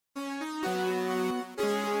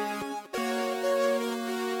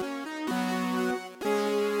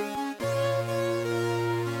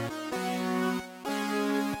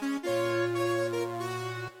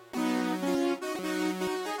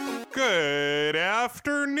Good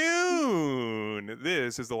afternoon.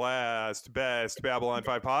 This is the last best Babylon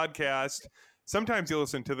 5 podcast. Sometimes you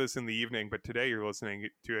listen to this in the evening, but today you're listening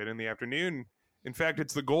to it in the afternoon. In fact,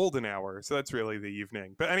 it's the golden hour, so that's really the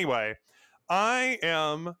evening. But anyway, I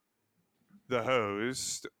am the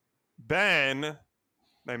host, Ben.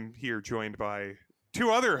 I'm here joined by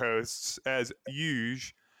two other hosts, as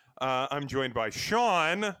usual. I'm joined by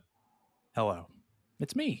Sean. Hello.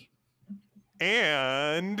 It's me.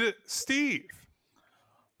 And Steve.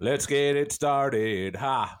 Let's get it started.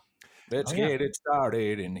 Let's get it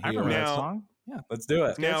started in here. I remember that song. Yeah, let's do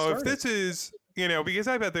it. Now, if this is, because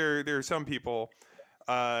I bet there are some people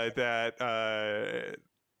that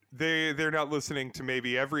they're not listening to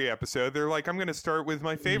maybe every episode. They're like, I'm going to start with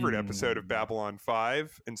my favorite episode of Babylon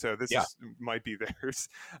 5. And so this might be theirs.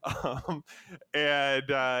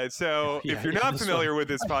 So if you're not familiar with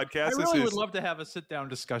this podcast, I really would love to have a sit-down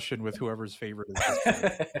discussion with whoever's favorite is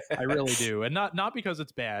this. I really do. And not because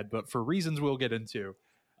it's bad, but for reasons we'll get into.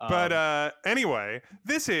 But anyway,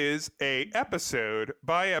 this is a episode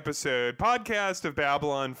by episode podcast of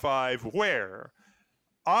Babylon 5 where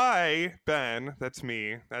Ben, that's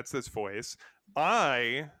me, that's this voice,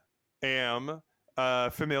 I am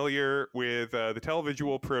familiar with the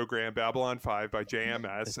televisual program Babylon 5 by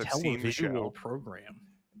JMS. The I've seen the show. Televisual program.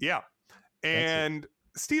 Yeah. And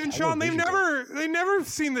Steve and Sean, they've never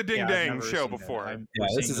seen the Ding Dang show before.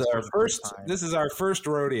 This is our first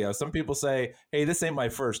rodeo. Some people say, "Hey, this ain't my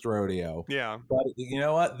first rodeo." Yeah, but you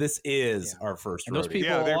know what? This is our first rodeo. Those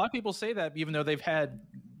people, a lot of people say that, even though they've had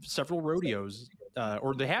several rodeos,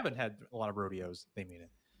 or they haven't had a lot of rodeos. They mean it.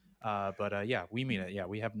 But we mean it. Yeah,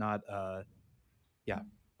 we have not.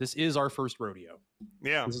 This is our first rodeo.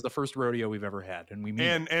 Yeah, this is the first rodeo we've ever had, and we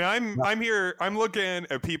mean and I'm here. I'm looking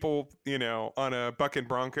at people, on a bucket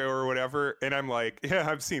bronco or whatever, and I'm like, yeah,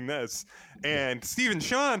 I've seen this. And Steve and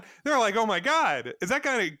Sean, they're like, oh my god, is that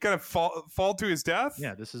gonna fall to his death?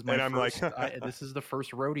 Yeah, this is my. And I'm like, this is the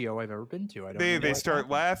first rodeo I've ever been to. They start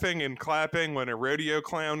laughing and clapping when a rodeo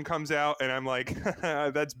clown comes out, and I'm like,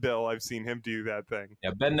 that's Bill. I've seen him do that thing.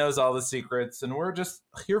 Yeah, Ben knows all the secrets, and we're just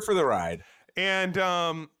here for the ride. And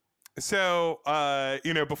so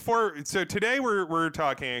today we're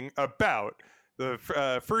talking about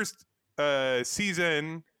the first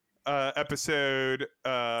season episode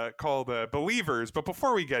called Believers. But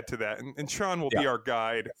before we get to that, and Sean will be our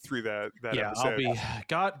guide through that episode. I'll be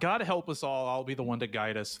God help us all. I'll be the one to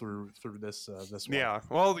guide us through this one. Yeah.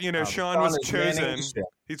 Well, Sean was chosen.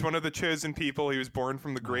 He's one of the chosen people. He was born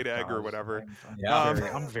from the great egg or whatever.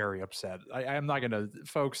 I'm very upset. I'm not gonna,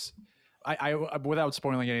 folks. I without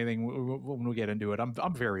spoiling anything, when we get into it,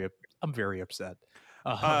 I'm very upset.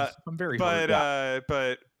 I'm very.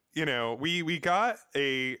 But we got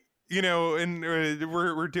a and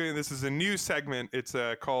we're doing this as a new segment. It's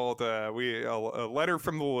called a letter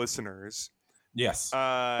from the listeners. Yes.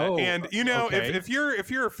 If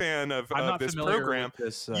you're a fan of this program,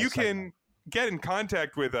 you can get in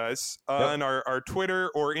contact with us on our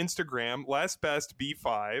Twitter or Instagram, Last Best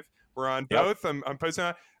B5. We're on both. I'm posting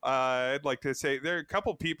on. I'd like to say there are a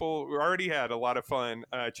couple people who already had a lot of fun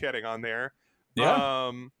chatting on there.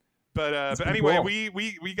 Yeah. But anyway, cool.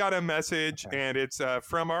 we got a message, and it's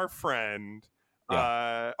from our friend,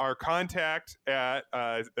 our contact at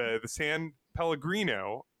the San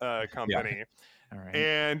Pellegrino company. All right.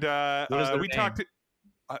 And we talked.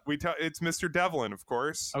 It's Mr. Devlin, of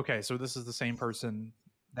course. Okay, so this is the same person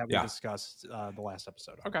that we discussed the last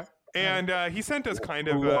episode. Okay. And he sent us kind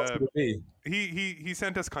of he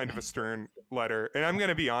sent us kind of a stern letter, and I'm going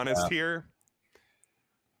to be honest here.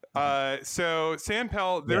 So San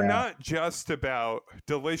Pel, they're not just about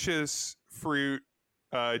delicious fruit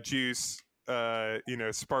juice,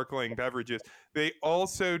 sparkling beverages. They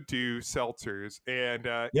also do seltzers, and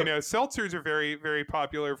seltzers are very, very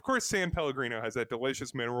popular. Of course, San Pellegrino has that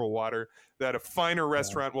delicious mineral water that a finer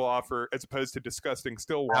restaurant will offer, as opposed to disgusting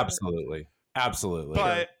still water. Absolutely.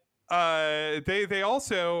 But they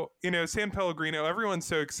also, San Pellegrino, everyone's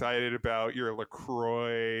so excited about your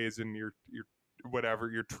LaCroix and your whatever,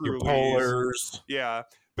 your Trulies. Polars. Yeah.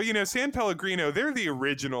 But San Pellegrino, they're the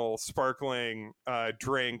original sparkling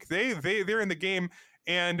drink. They're in the game.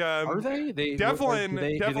 And are they? Devlin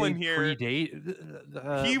here.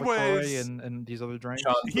 Predate he LaCroix was and these other drinks.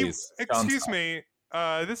 Sean, excuse me.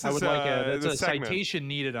 This is I would like a segment. citation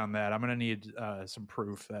needed on that. I'm going to need some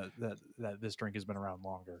proof that this drink has been around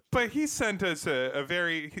longer. But he sent us a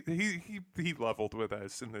very he leveled with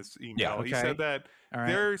us in this email. Yeah, okay. He said that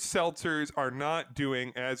their seltzers are not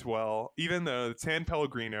doing as well, even though San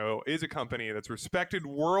Pellegrino is a company that's respected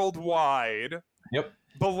worldwide. Yep.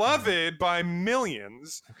 beloved by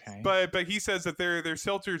millions. Okay. But he says that their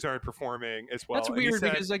seltzers aren't performing as well. That's And he weird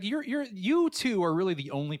said, because like you two are really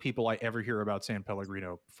the only people I ever hear about San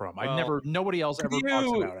Pellegrino from. Nobody else ever talks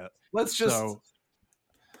about it. Let's just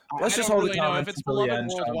I don't hold really the know comments if it's until the beloved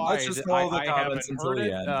end, Sean. worldwide. Let's just hold the I comments haven't until heard the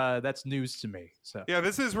it. end. That's news to me. So yeah,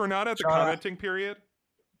 we're not at the Sean, commenting period.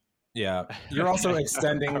 Yeah, you're also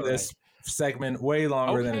extending this segment way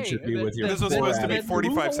longer than it should be with your. This was supposed to be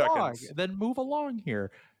 45 seconds. Then move along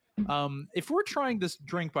here. If we're trying this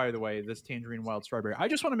drink, by the way, this tangerine wild strawberry, I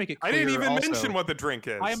just want to make it clear. I didn't even also, mention what the drink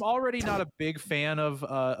is. I am already not a big fan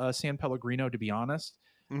of San Pellegrino, to be honest.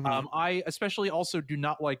 Mhm. I especially also do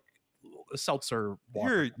not like seltzer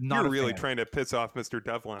water. You're really trying to piss off Mr.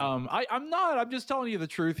 Devlin. I'm not. I'm just telling you the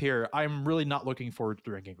truth here. I'm really not looking forward to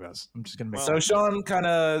drinking this. I'm just gonna make. So Sean kind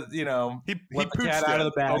of, he let the cat out of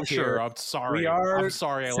the bag. Oh, sure. I'm sorry. I'm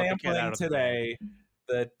sorry. I let the cat out of today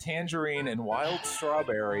the tangerine and wild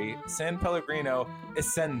strawberry San Pellegrino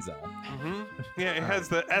Essenza. Mm-hmm. Yeah, it has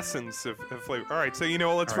the essence of flavor. All right, so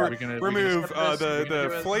let's remove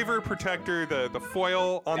the flavor protector, the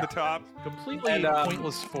foil on the top. Completely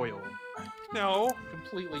pointless foil. No.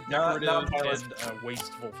 Completely decorative and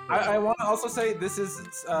wasteful. I want to also say this is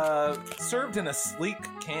served in a sleek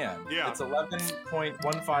can. Yeah. It's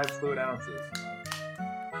 11.15 fluid ounces.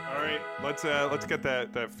 All right, let's get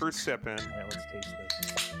that first sip in. All right, let's taste this.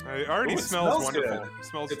 It already smells wonderful.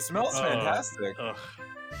 Good. It smells fantastic.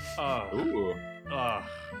 Ooh. God.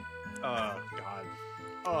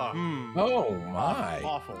 Oh my.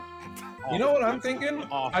 Awful. You know what I'm thinking?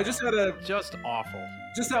 Awful. I just had just awful.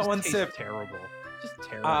 Just that one sip. Terrible. Just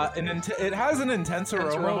terrible. It has an intense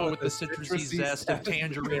aroma with the citrusy zest of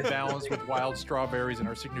tangerine balanced with wild strawberries and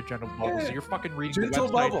our signature gentle bubbles. So you're fucking reading gentle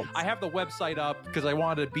the website. bubbles. I have the website up because I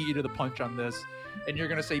wanted to beat you to the punch on this. And you're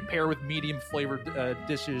gonna say pair with medium flavored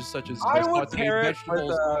dishes such as sauteed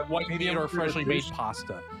vegetables, white meat, or freshly made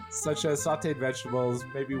pasta, such as sauteed vegetables,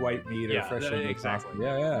 maybe white meat or freshly made pasta.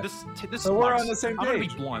 Yeah. This so we're on the same page. I'm gonna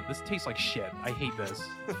be blunt. This tastes like shit. I hate this.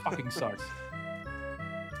 It fucking sucks.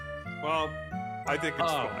 Well, I think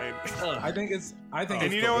it's fine. I think it's.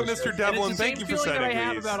 And you know what, Mr. Devlin? Thank you for sending these. I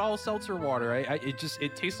have about all seltzer water.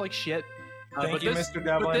 It tastes like shit. Thank you, Mr.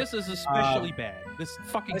 Devlin. But this is especially bad. This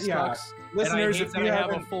fucking sucks. Listeners, if you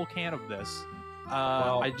have a full can of this,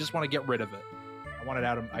 I just want to get rid of it. I want it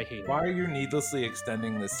out of. I hate it. Why are you needlessly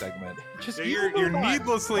extending this segment? You're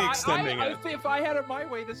needlessly extending it. If I had it my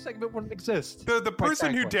way, this segment wouldn't exist. The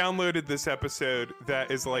person who downloaded this episode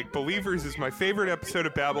that is like, Believers is my favorite episode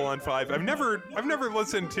of Babylon 5. I've never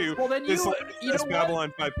listened to this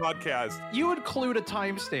Babylon 5 podcast. You include a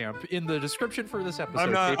timestamp in the description for this episode.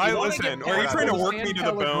 I'm not. Listen. Are you trying to work me to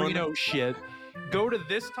the bone? Shit. Go to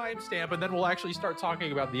this timestamp and then we'll actually start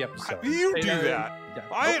talking about the episode. You do that. Yeah.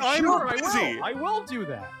 I'm busy. I will do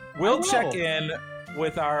that. We'll check in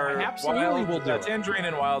with our tangerine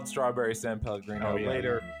and wild strawberry San Pellegrino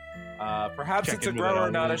later. Perhaps it's a grower,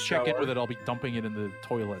 not a shower. Check in with it. I'll be dumping it in the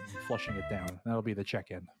toilet and flushing it down. That'll be the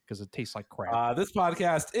check-in because it tastes like crap. This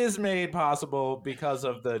podcast is made possible because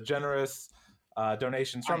of the generous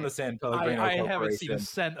donations from the San Pellegrino I Corporation. haven't seen a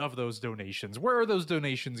cent of those donations. Where are those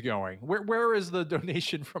donations going? Where is the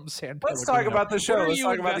donation from San Pellegrino? Let's talk about the show. Let's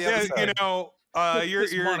talk about the episode.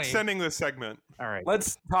 You're extending this segment. All right.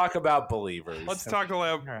 Let's talk about Believers. Let's talk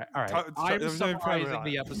about. All right. I'm summarizing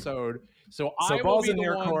the episode, so I will be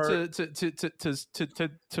the one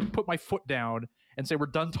to put my foot down and say we're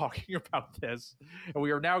done talking about this, and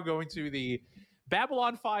we are now going to the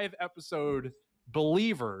Babylon 5 episode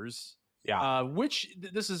Believers. Yeah. Which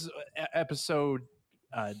this is episode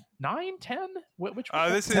 9, 10? Which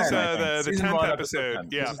this is the 10th episode.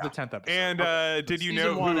 Yeah. This is the 10th episode. And did you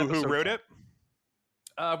know who wrote it?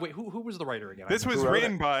 Wait, who was the writer again? This was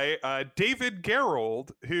written by David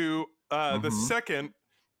Gerrold, who the second,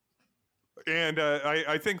 and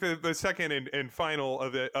I think the second and final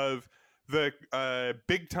of the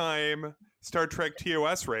big time Star Trek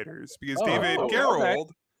TOS writers, because David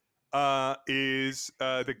Gerrold is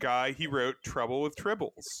the guy. He wrote Trouble with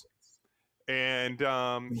Tribbles, and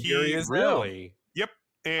he is really. Yep,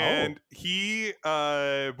 and he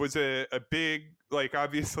was a big, like,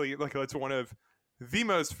 obviously, like, that's one of the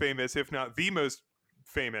most famous, if not the most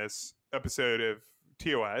famous episode of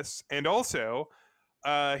TOS, and also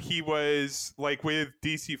he was like with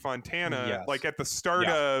DC Fontana, like at the start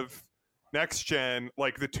of Next Gen,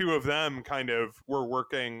 like the two of them kind of were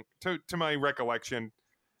working, to my recollection,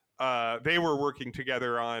 they were working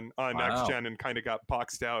together on Next Gen and kind of got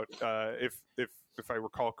boxed out, if I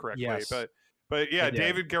recall correctly. But yeah,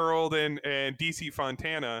 David Gerrold and DC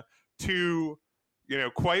Fontana, two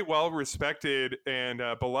quite well respected and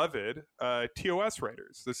beloved TOS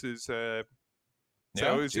writers. This is it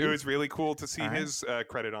was really cool to see his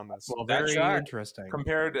credit on this. Well, very interesting.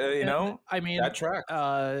 Compared, I mean, that track.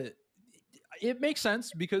 It makes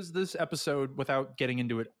sense because this episode, without getting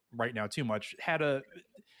into it right now too much,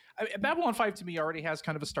 Babylon 5 to me already has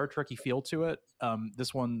kind of a Star Trek-y feel to it.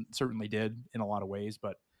 This one certainly did in a lot of ways,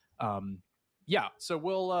 but so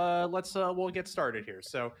we'll get started here.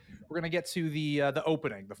 So we're gonna get to the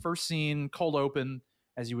opening, the first scene, cold open,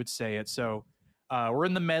 as you would say it. So we're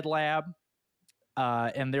in the med lab,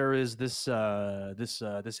 and there is this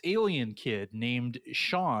alien kid named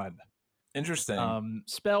Sean. Interesting.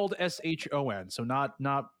 Spelled S-H-O-N. So not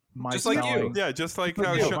my just spelling. like you. Yeah, just like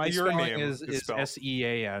how my your spelling name is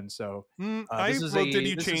S-E-A-N. So did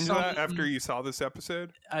you change that after you saw this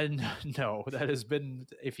episode? No, that has been.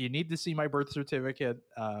 If you need to see my birth certificate,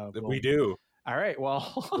 we do. All right.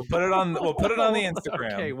 Well, we'll put it on. We'll put it on the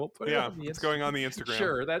Instagram. Okay, we'll put it on the Instagram. It's going on the Instagram.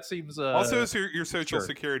 Sure, that seems. Also, your social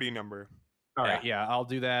security number. All right. Yeah, I'll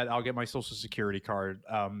do that. I'll get my social security card.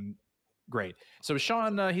 Great. So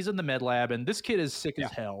Sean, he's in the med lab, and this kid is sick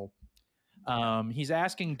as hell. He's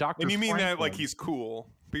asking Dr. And you mean Franklin, that like he's cool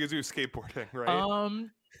because he was skateboarding, right?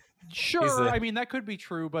 Sure. I mean that could be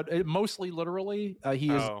true, but mostly literally, he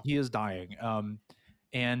is dying.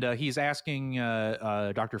 And he's asking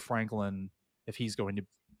Dr. Franklin if he's going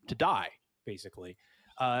to die, basically,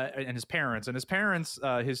 and his parents,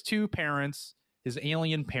 his two parents, his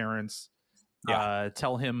alien parents,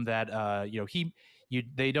 tell him that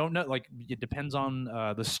they don't know, like it depends on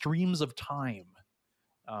the streams of time,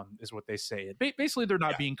 is what they say. Basically, they're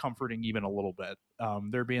not being comforting even a little bit.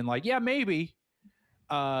 They're being like, yeah, maybe.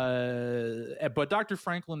 But Dr.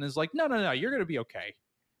 Franklin is like, no, you're going to be okay.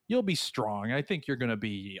 You'll be strong. I think you're going to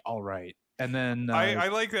be all right. And then I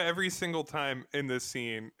like that every single time in this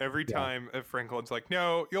scene, time Franklin's like,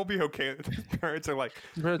 no, you'll be okay. His parents are like,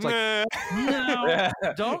 nah. No,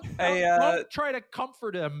 don't try to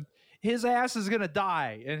comfort him. His ass is gonna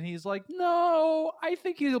die, and he's like, "No, I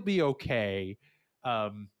think he'll be okay."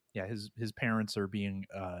 His parents are being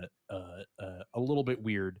a little bit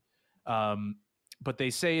weird, but they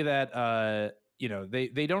say that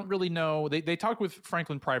they don't really know. They talk with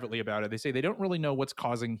Franklin privately about it. They say they don't really know what's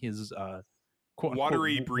causing his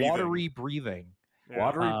watery breathing.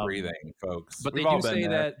 Watery breathing, folks. But they do say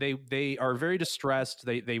that they are very distressed.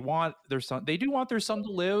 They want their son. They do want their son to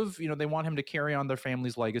live. They want him to carry on their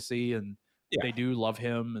family's legacy, and they do love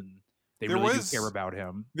him, and they do care about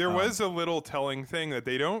him. There was a little telling thing that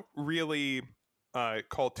they don't really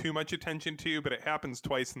call too much attention to, but it happens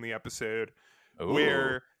twice in the episode,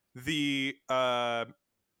 where the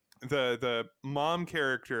mom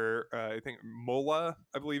character, I think Mola,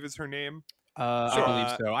 I believe is her name. I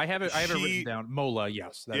believe so. I have it written down. Mola,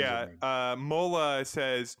 yes. Mola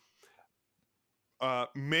says,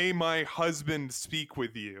 "May my husband speak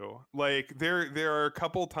with you." Like there are a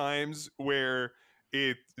couple times where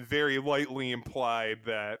it's very lightly implied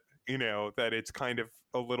that that it's kind of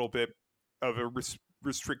a little bit of a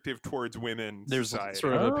restrictive towards women. There's society.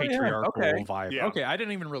 Sort of a patriarchal vibe. Yeah. Okay, I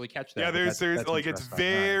didn't even really catch that. Yeah, there's like it's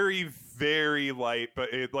very very light,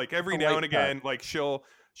 but it like every now and again like she'll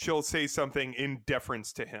say something in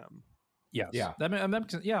deference to him. Yes. Yeah. I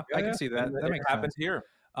can see that. That makes sense here.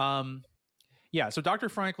 So Dr.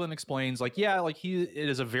 Franklin explains it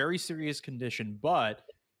is a very serious condition, but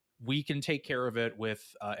we can take care of it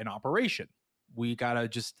with an operation. We gotta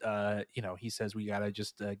just he says we gotta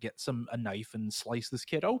just get a knife and slice this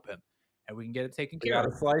kid open, and we can get it taken care of. We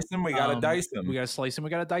gotta slice him. We gotta dice him. We gotta slice him. We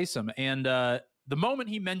gotta dice him. And the moment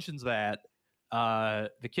he mentions that,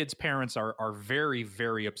 the kid's parents are very,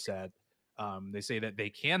 very upset. They say that they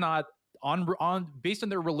cannot, based on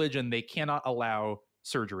their religion, they cannot allow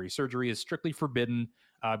surgery. Surgery is strictly forbidden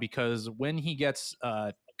because when he gets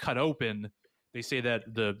cut open, they say that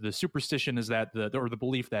the superstition is that the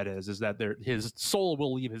belief that is that his soul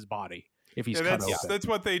will leave his body if he's cut open. That's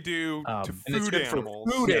what they do to food animals.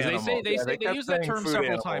 They use that term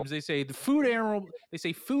several times. They say food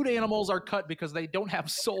animals are cut because they don't have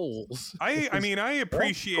souls. I mean I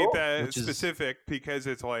appreciate that specific because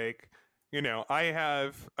it's like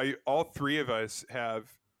all three of us have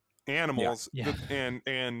animals, and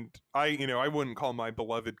I wouldn't call my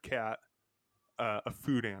beloved cat a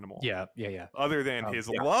food animal. Yeah. Other than his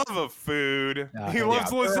love of food, he loves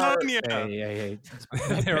lasagna.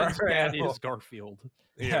 That is Garfield.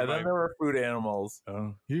 Then there were food animals.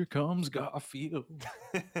 Here comes Garfield.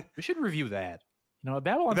 We should review that.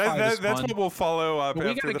 Babylon 5 is fun. That's what we'll follow up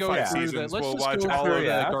after the 5 seasons. We'll watch all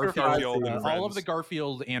of the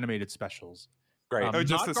Garfield animated specials. Great. Oh,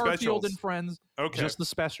 just not the Garfield specials. and Friends. Okay. Just the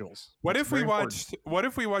specials. What It's if we very important. What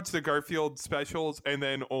if we watched the Garfield specials and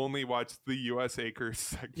then only watched the U.S. Acres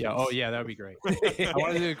segments? Yeah. Oh, yeah. That would be great. I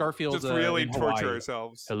want to do Garfield. Just really in torture Hawaii.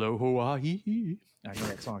 ourselves. Hello, Hawaii. I know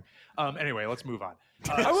that song. Anyway, let's move on.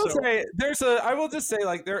 I will say I will just say,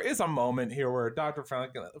 like, there is a moment here where Dr.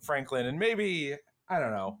 Franklin and maybe, I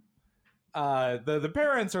don't know, the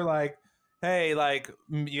parents are like, hey, like,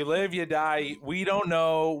 you live, you die. We don't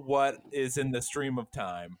know what is in the stream of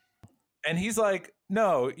time. And he's like,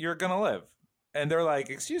 no, you're going to live. And they're like,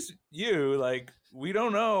 excuse you, like, we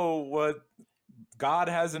don't know what God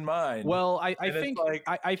has in mind. Well, I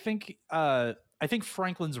think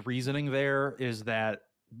Franklin's reasoning there is that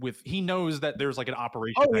he knows that there's like an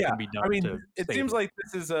operation that can be done. I mean, it seems like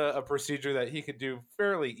this is a procedure that he could do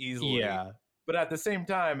fairly easily. Yeah. But at the same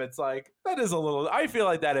time, it's like, I feel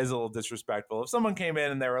like that is a little disrespectful. If someone came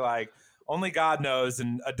in and they were like, only God knows,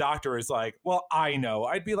 and a doctor is like, well, I know,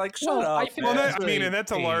 I'd be like, shut up. And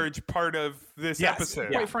that's a large part of this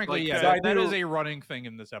episode. Quite frankly, that is a running thing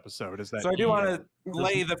in this episode. Is that so I do want to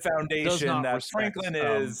lay the foundation that Franklin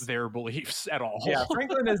is their beliefs at all. Yeah,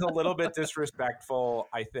 Franklin is a little bit disrespectful,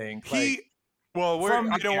 I think. I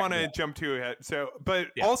don't want to jump too ahead. But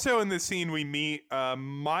also in this scene, we meet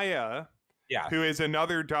Maya. Yeah. Who is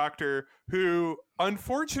another doctor who,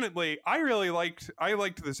 unfortunately, I liked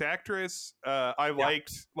this actress.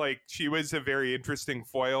 Liked, like, she was a very interesting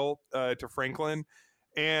foil to Franklin.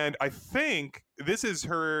 And I think this is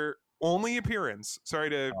her only appearance. Sorry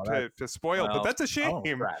to spoil, but that's a shame.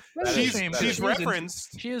 She's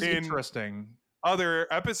referenced. She is interesting. Other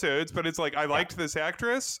episodes, but it's like, I liked this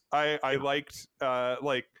actress. I liked, so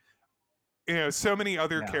many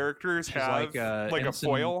other characters She's have like a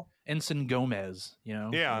foil. Ensign Gomez,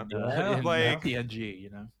 yeah, like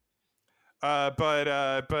PNG, but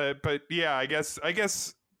yeah, I guess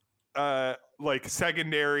like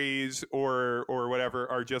secondaries or whatever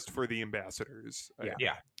are just for the ambassadors.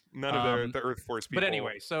 None of the Earth Force people. But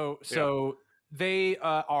anyway, so they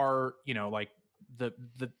are, like the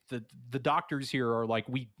doctors here are like,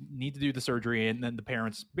 we need to do the surgery, and then the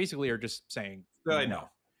parents basically are just saying, no.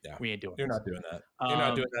 Yeah, we ain't doing. You're not doing that. You're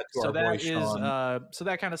not doing that to our boy Sean. So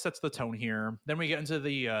that kind of sets the tone here. Then we get into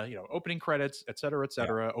the opening credits, et cetera,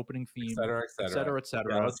 opening theme, et cetera.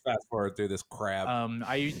 Yeah, let's fast forward through this crap.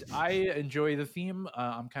 I enjoy the theme.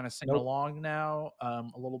 I'm kind of singing along now a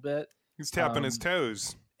little bit. He's tapping his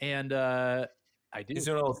toes, and I do. He's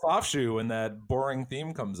doing a little soft shoe when that boring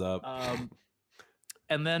theme comes up.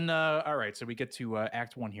 And then, all right, so we get to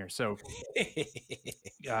Act 1 here. So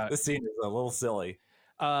this scene is a little silly.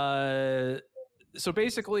 So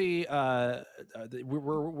basically,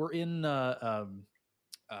 we're in what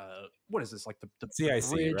is this, like the CIC,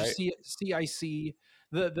 bridge, right? CIC,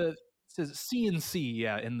 the says CNC,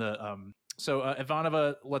 yeah. In the so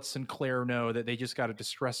Ivanova lets Sinclair know that they just got a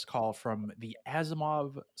distress call from the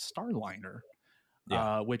Asimov Starliner,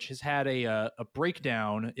 which has had a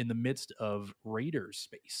breakdown in the midst of Raiders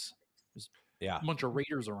space. There's a bunch of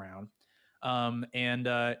Raiders around, and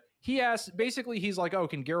he asked, basically, he's like, oh,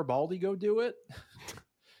 can Garibaldi go do it?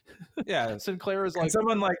 Yeah. Sinclair is like, can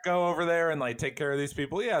someone like go over there and like take care of these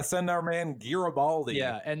people? Yeah, send our man Garibaldi.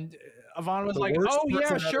 Yeah, and Ivanova was like, oh,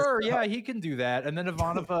 yeah, sure. Yeah, he can do that. And then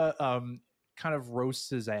Ivanova kind of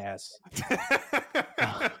roasts his ass.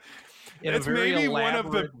 In it's a very maybe one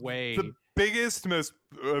of the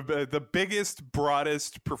biggest,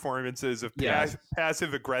 broadest performances of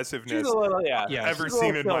passive aggressiveness I've ever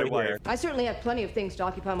seen in my life. I certainly have plenty of things to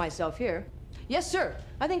occupy myself here. Yes, sir.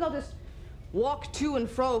 I think I'll just walk to and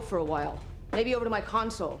fro for a while. Maybe over to my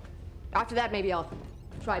console. After that, maybe I'll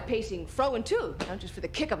try pacing fro and to, just for the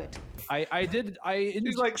kick of it.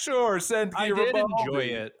 He's like, sure, send I did enjoy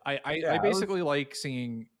it. I basically like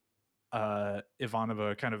seeing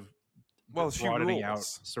Ivanova kind of broadening out,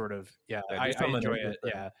 sort of. Yeah, I enjoy it.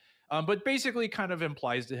 Yeah, but basically, kind of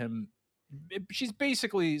implies to him, she's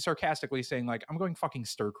basically sarcastically saying like, "I'm going fucking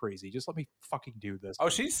stir crazy. Just let me fucking do this." Oh,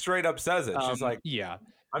 she straight up says it. She's like, "Yeah,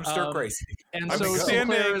 I'm stir crazy." And so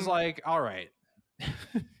Sinclair is like, "All right."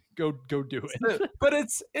 Go do it. But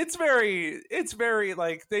it's very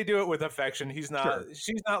like, they do it with affection. She's not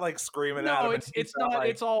like screaming at him. It's not like,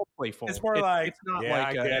 it's all playful. It's more like, it's not like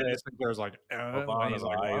I get it. Sinclair's like, he's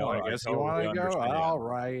like, I guess you want to go. All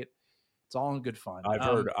right. It's all in good fun.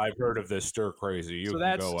 I've heard of this stir crazy.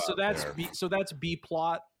 That's B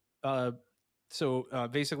plot. So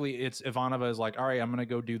basically it's Ivanova is like, all right, I'm gonna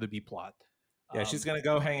go do the B plot. Yeah, she's gonna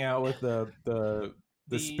go hang out with the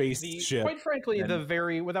spaceship. Quite frankly,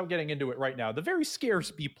 without getting into it right now, the very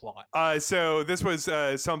scarce B plot. So this was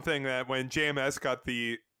something that when JMS got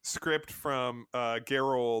the script from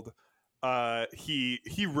Gerald,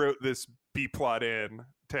 he wrote this B plot in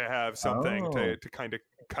to have something to kind of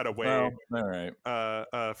cut away all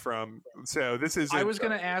right. from. So this is. I was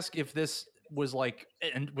going to ask if this was like,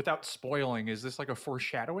 and without spoiling, is this like a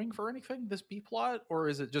foreshadowing for anything, this B plot, or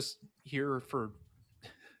is it just here for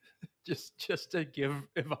just to give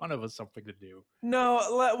Ivanova something to do? No,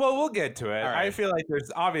 well, we'll get to it. Right. I feel like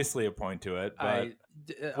there's obviously a point to it, but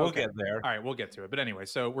we'll get there. All right, we'll get to it. But anyway,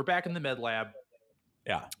 so we're back in the med lab.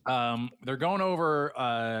 Yeah. They're going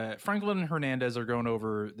over. Franklin and Hernandez are going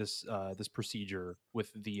over this procedure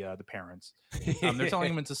with the parents. They're telling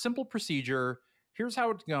them it's a simple procedure. Here's how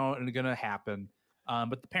it's going to happen.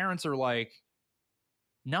 But the parents are like,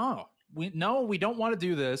 no, we don't want to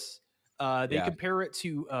do this. They compare it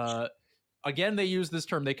to. Again, they use this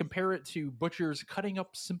term. They compare it to butchers cutting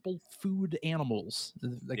up simple food animals.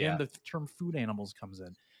 Again, the term food animals comes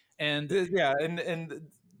in, and and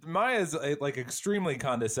Maya's like extremely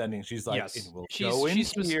condescending. She's like, yes. it will go in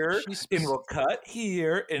here, it will cut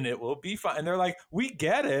here, and it will be fine. And they're like, we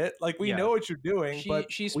get it. Like, we know what you're doing.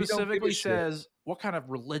 But she specifically says, what kind of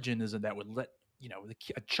religion is it that would let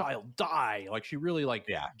a child die? Like, she really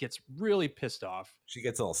gets really pissed off. She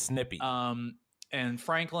gets a little snippy. And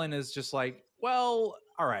Franklin is just like, well,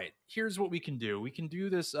 all right, here's what we can do. We can do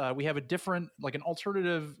this. We have a different, like an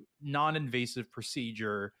alternative, non-invasive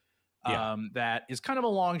procedure that is kind of a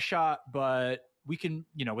long shot, but we can,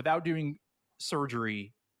 without doing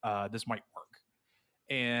surgery, this might work.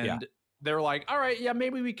 And they're like, all right, yeah,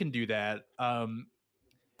 maybe we can do that.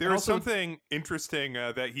 There is something interesting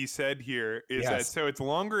that he said here is that so it's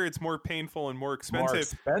longer, it's more painful, and more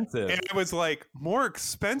expensive. And it was like more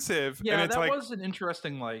expensive. Yeah, and it's that like, was an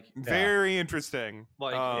interesting, very interesting.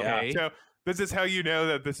 Like, so this is how you know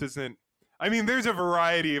that this isn't. I mean, there's a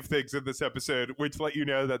variety of things in this episode which let you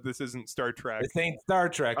know that this isn't Star Trek. This ain't Star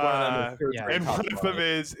Trek. One of them is and one of them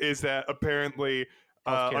is that apparently.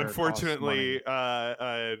 Unfortunately,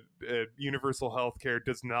 universal healthcare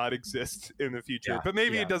does not exist in the future, but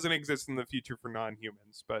maybe it doesn't exist in the future for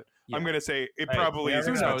non-humans. But I'm going to say it probably is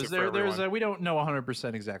expensive for everyone. We don't know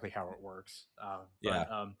 100% exactly how it works.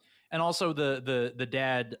 And also the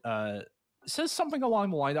dad says something along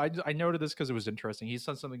the line. I noted this because it was interesting. He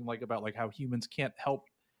said something about how humans can't help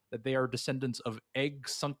that they are descendants of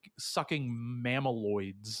egg-sucking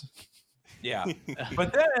mammaloids. Yeah,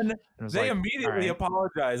 but then they immediately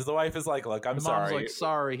apologize. The wife is like, "Look, I'm sorry." Mom's like,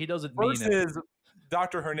 "Sorry, he doesn't mean it." Versus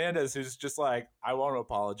Dr. Hernandez, who's just like, "I won't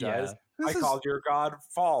apologize. I called your God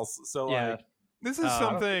false." So this is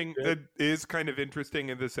something that is kind of interesting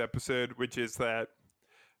in this episode, which is that,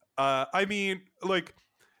 I mean, like,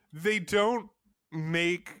 they don't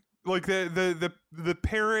make the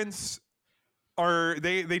parents are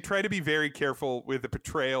they try to be very careful with the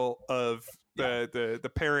portrayal of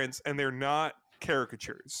the parents, and they're not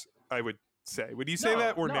caricatures, I would say. Would you say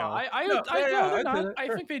that or no? I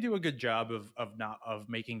think they do a good job of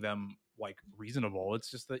making them reasonable.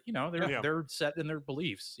 It's just that they're set in their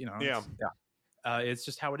beliefs. It's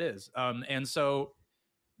just how it is. And so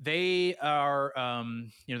they are.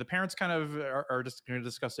 The parents kind of are just going to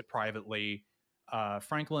discuss it privately.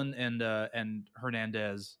 Franklin and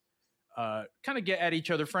Hernandez kind of get at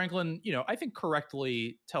each other. Franklin, I think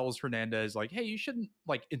correctly tells Hernandez hey, you shouldn't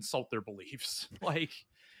insult their beliefs.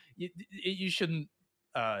 You shouldn't,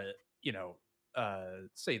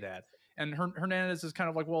 say that. And Hernandez is kind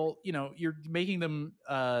of like, well, you're making them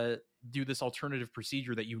do this alternative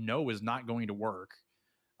procedure that is not going to work.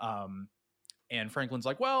 And Franklin's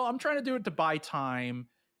like, well, I'm trying to do it to buy time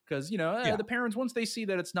because the parents, once they see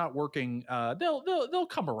that it's not working, they'll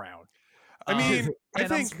come around. I mean, I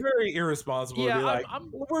think it's very irresponsible to be like,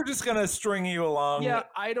 we're just going to string you along. Yeah,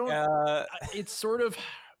 I don't... it's sort of...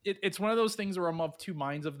 It's one of those things where I'm of two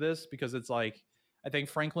minds of this, because it's I think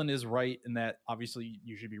Franklin is right in that obviously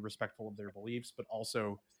you should be respectful of their beliefs, but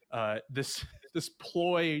also this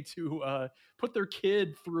ploy to put their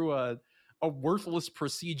kid through a worthless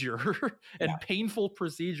procedure and painful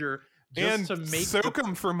procedure just to soak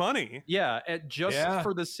them for money. Yeah,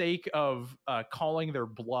 for the sake of calling their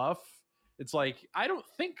bluff. It's I don't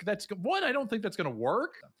think that's going to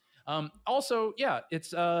work. Also,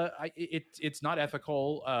 it's not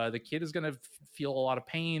ethical. The kid is going to feel a lot of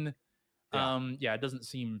pain. It doesn't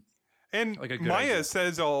seem. And like a good Maya idea.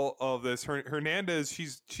 says all of this. Hernandez,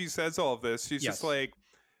 she says all of this. She's just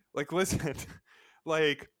listen,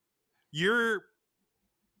 you're.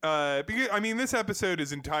 Because I mean, this episode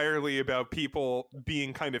is entirely about people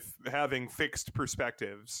being kind of having fixed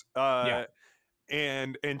perspectives.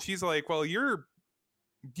 And she's like, well, you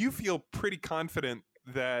feel pretty confident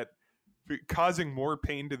that causing more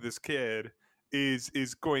pain to this kid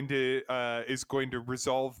is going to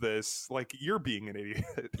resolve this. Like, you're being an idiot.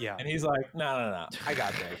 Yeah. And he's like, no, I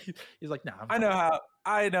got this. He's like, no, I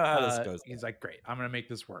know how this goes. He's like, great, I'm gonna make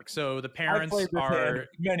this work. So the I've parents played this hand are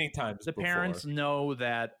many times. the before. parents know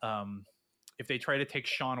that if they try to take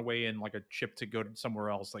Sean away in like a ship to go to somewhere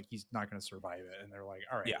else, like he's not gonna survive it. And they're like,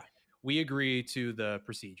 all right, Yeah. we agree to the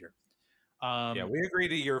procedure. Yeah, we agree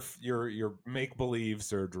to your make believe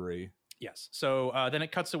surgery. Yes. So then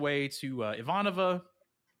it cuts away to Ivanova.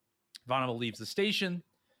 Ivanova leaves the station.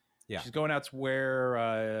 Yeah. She's going out to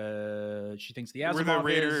where she thinks the Asimov Where the is.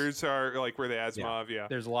 Raiders are, like where the Asimov, yeah.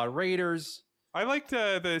 There's a lot of Raiders. I liked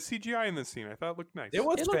the CGI in this scene. I thought it looked nice. It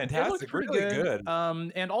was fantastic, pretty really good.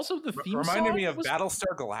 And also the theme Reminded song me of was,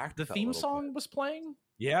 Battlestar Galactica. the theme song was playing,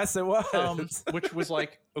 Yes, it was. which was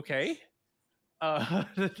like, okay.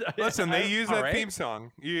 Listen, they use that right. theme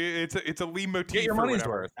song. It's a lead motif. Get your or money's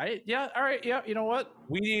whatever. worth. Yeah, all right, yeah. You know what?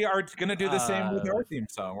 We are going to do the same with our theme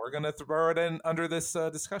song. We're going to throw it in under this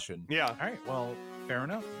discussion. Yeah, All right, well, fair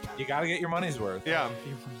enough. You got to get your money's worth. yeah. If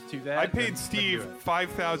you want to do that, I then paid Steve do it.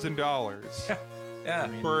 $5,000 Yeah. I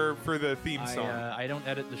mean, for the theme song, I don't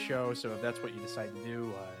edit the show, so if that's what you decide to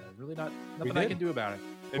do, really nothing We I did. can do about it.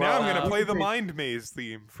 and now I'm gonna uh, play the Mind Maze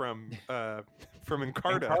theme from Encarta.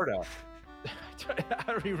 Encarta.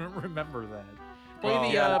 I don't even remember that. Play Well,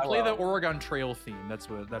 the yeah, play the well. Oregon Trail theme. That's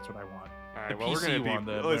what I want. All right, The well, we're PC gonna one,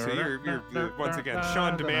 be. the- Listen, you're once again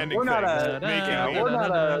Sean demanding We're not things. a- making Yeah, me. we're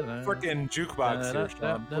not a freaking jukebox here,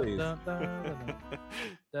 Sean. Please.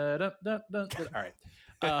 All right.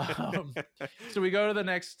 So we go to the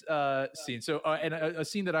next scene. So and a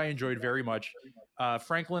scene that I enjoyed very much.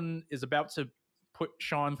 Franklin is about to put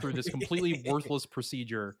Sean through this completely worthless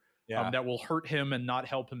procedure Yeah. that will hurt him and not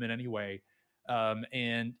help him in any way.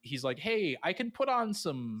 And he's like, "Hey, I can put on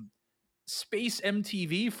some space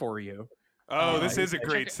MTV for you. Oh, this is a Check-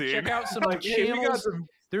 great scene. Check out some Like, hey, we got channels. some-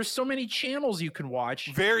 There's so many channels you can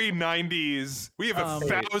watch. Very 90s. We have Um,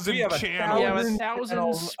 1,000 we have channels. We have 1,000 1,000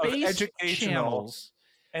 channels of space educational channels.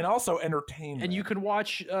 and also entertainment. And you can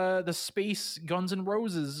watch the space Guns N'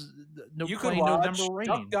 Roses. No, you can playing watch November Rain.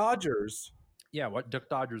 Duck Dodgers. Yeah, what Duck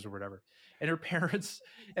Dodgers or whatever. And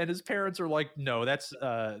his parents are like, no, that's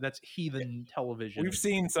heathen television. We've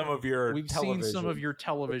seen some of your We've television. seen some of your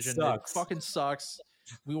television. It sucks. fucking sucks.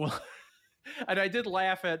 We will. And I did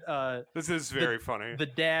laugh at This is very funny. the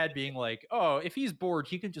dad being like, "Oh, if he's bored,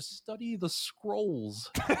 he can just study the scrolls."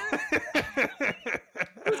 like,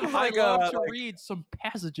 I love to like- read some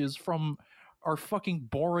passages from our fucking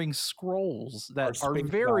boring scrolls that Our are space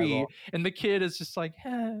very. Bible. And the kid is just like,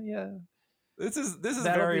 yeah. This is That'll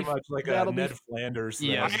very be- much like a that'll be Ned f- Flanders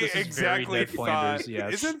thing. Yeah, I this is very exactly Ned Flanders, thought.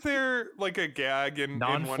 yes. Isn't there like a gag in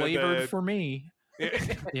one of Non-flavored the? for me,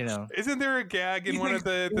 you know. Isn't there a gag in one of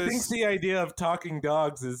He thinks the the idea of talking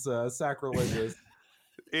dogs is sacrilegious.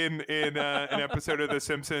 in an episode of The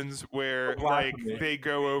Simpsons where like Blasphemy. they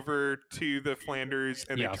go over to the Flanders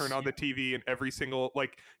and Yes. they turn on the TV and every single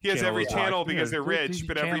like he has Channel every is channel locked. because Yeah, they're rich, these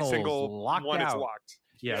but every channels single locked one is out. locked.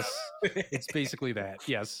 Yes, it's basically that.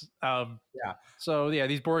 Yes. Yeah. So yeah,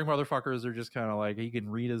 these boring motherfuckers are just kind of like he can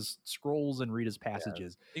read his scrolls and read his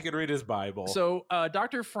passages. He could read his Bible. So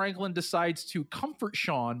Dr. Franklin decides to comfort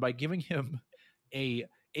Sean by giving him a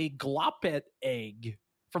glopet egg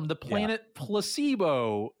from the planet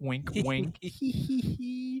Placebo. Wink, wink.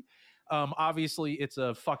 Obviously, it's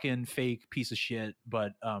a fucking fake piece of shit,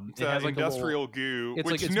 but It's it has like industrial goo, it's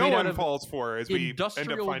which like it's no made out one of falls for, as we end up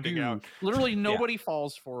industrial finding goo. out. Literally, nobody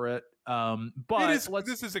falls for it. But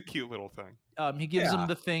This is a cute little thing. he gives Yeah. him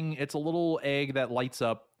the thing. It's a little egg that lights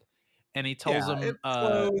up, and he tells Yeah, him it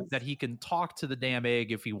glows. that he can talk to the damn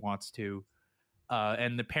egg if he wants to.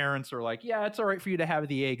 And the parents are like, "Yeah, it's all right for you to have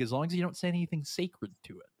the egg as long as you don't say anything sacred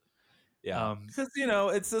to it." yeah, because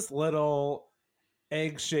it's this little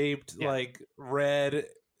egg-shaped, Yeah. like red,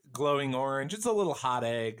 glowing orange. It's a little hot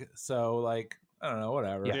egg, so like I don't know,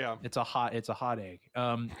 whatever. Yeah. It's a hot egg.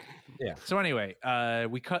 Yeah. So anyway,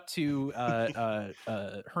 we cut to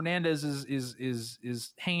Hernandez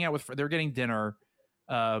is hanging out with. They're getting dinner,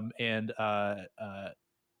 and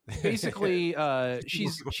basically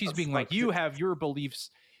she's being like, "You have your beliefs.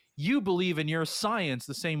 You believe in your science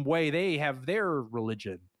the same way they have their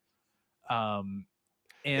religion." And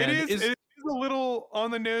It is a little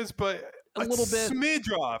on the nose, but A little bit.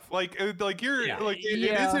 smidge off. Like you're Yeah. like it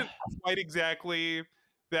Yeah. isn't quite exactly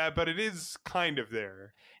that, but it is kind of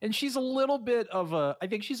there. And she's a little bit of a, I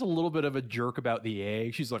think she's a little bit of a jerk about the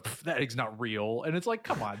egg. She's like, "That egg's not real," and it's like,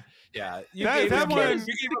 come on, Yeah, That one-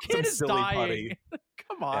 the kid is dying.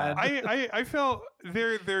 Come on. I felt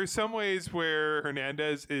there are some ways where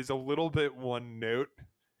Hernandez is a little bit one note.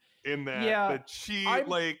 in that. Yeah, that she I'm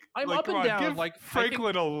up come and on, down. give Like,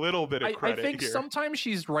 Franklin a little bit of I credit think here. sometimes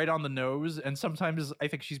she's right on the nose, and sometimes I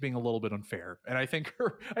think she's being a little bit unfair. And I think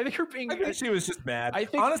her being. I think she was just mad. I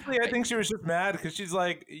think- Honestly, I think she was just mad because she's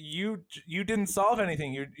like, you didn't solve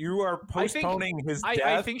anything. You are postponing his death.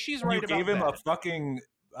 I think she's right you about gave him that. a fucking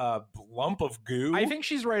lump of goo. I think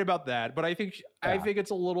she's right about that, but I think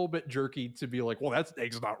it's a little bit jerky to be like, well, that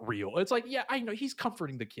egg's not real. It's like, yeah, I know he's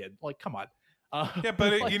comforting the kid. Like, come on. Yeah,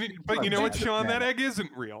 but like, you know what, Sean? That egg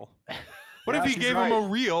isn't real. What if he gave him a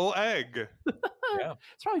real egg? Yeah.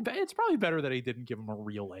 It's probably better that he didn't give him a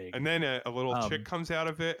real egg. And then a little chick comes out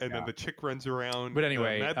of it, and then the chick runs around. But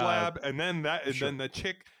anyway, the med lab, and then sure. then the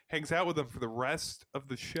chick hangs out with him for the rest of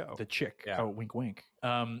the show. The chick. Yeah. Oh, wink, wink.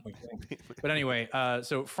 But anyway,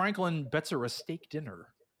 so Franklin bets her a steak dinner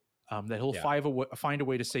that he'll find a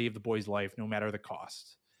way to save the boy's life no matter the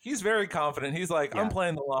cost. He's very confident. He's like, I'm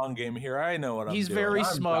playing the long game here. I know what I'm doing. He's very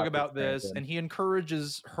smug Dr. about this, Franklin. and he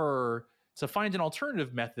encourages her to find an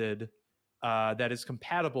alternative method that is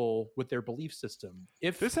compatible with their belief system,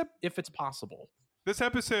 if it's possible. This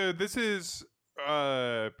episode, this is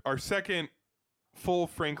our second full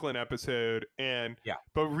Franklin episode,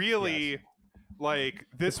 but really, like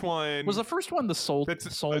this one Was the first one the Soul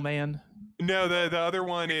Man? No, the other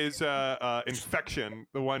one is Infection,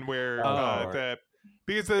 the one where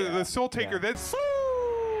because the Soul Taker, that's Soul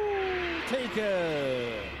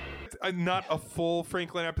Taker. Not a full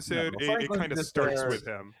Franklin episode. No, it kind of starts with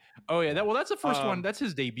him. Oh yeah, that's the first one. That's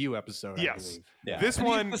his debut episode. Yes, I believe. Yeah. This And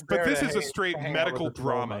one, but this is a straight hang out medical with the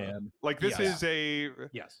drama. man. Like this is a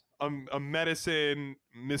medicine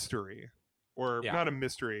mystery, or not a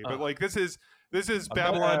mystery, but like this is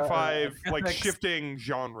Babylon 5 like shifting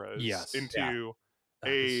genres into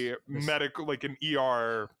a medical, like an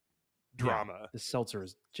ER drama. Yeah, the seltzer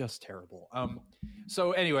is just terrible.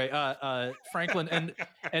 So anyway, Franklin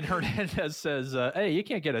and Hernandez says, "Hey, you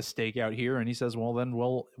can't get a steak out here," and he says, "Well, then,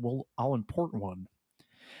 I'll import one."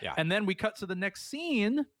 Yeah. And then we cut to the next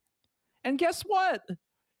scene, and guess what?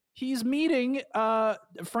 He's meeting.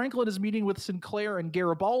 Franklin is meeting with Sinclair and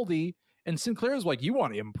Garibaldi, and Sinclair's like, "You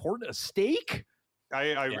want to import a steak?"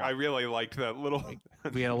 I really liked that little.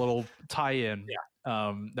 We had a little tie-in.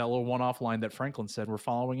 Yeah. That little one-off line that Franklin said. We're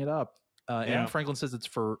following it up. And Franklin says it's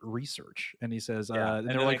for research, and he says, and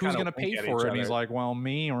they're like, "Who's going to pay for it?" And he's like, "Well,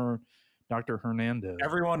 me or Dr. Hernandez."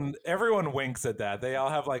 Everyone winks at that. They all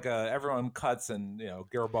have like everyone cuts, and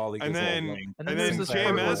Garibaldi gets and then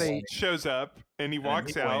JMS shows up, and he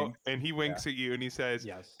walks out, and he winks at you, and he says,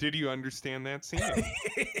 "Did you understand that scene?"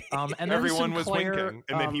 And then everyone Sinclair, was winking,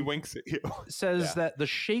 and then he winks at you. Says that the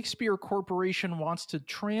Shakespeare Corporation wants to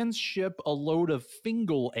transship a load of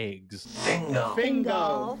Fingal eggs.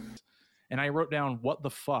 Fingal. And I wrote down, "What the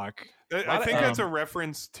fuck?" I think that's a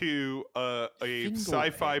reference to a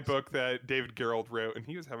sci-fi book that David Gerald wrote, and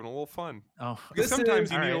he was having a little fun. Oh, because sometimes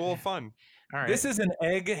you need a little fun. All right. This is an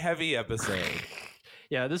egg-heavy episode.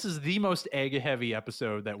 Yeah, this is the most egg-heavy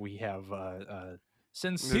episode that we have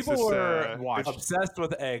since people were obsessed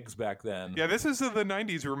with eggs back then. Yeah, this is the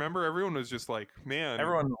 90s. Remember, everyone was just like, man.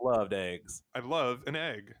 Everyone loved eggs. I love an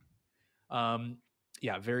egg.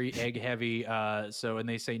 Yeah, very egg heavy. And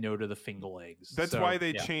they say no to the Fingal eggs. That's why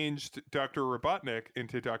they changed Dr. Robotnik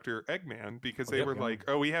into Dr. Eggman, because they were like,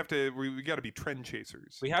 oh, we got to be trend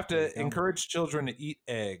chasers. We have to encourage children to eat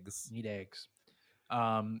eggs. Eat eggs.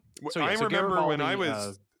 I remember when I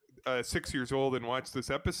was 6 years old and watched this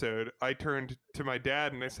episode, I turned to my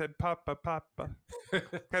dad and I said, Papa,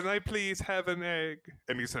 can I please have an egg?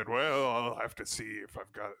 And he said, well, I'll have to see if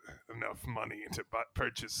I've got enough money to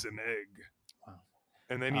purchase an egg.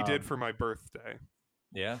 And then he did for my birthday.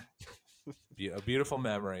 Yeah. A beautiful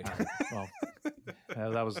memory. Well,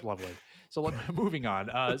 that was lovely. So moving on.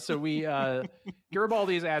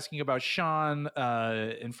 Garibaldi is asking about Sean,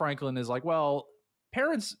 and Franklin is like, well,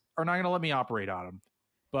 parents are not going to let me operate on him.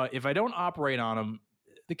 But if I don't operate on him,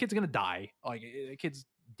 the kid's going to die. Like, the kid's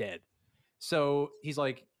dead. So he's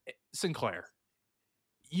like, Sinclair,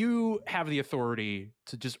 you have the authority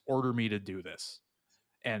to just order me to do this.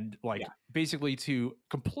 And basically to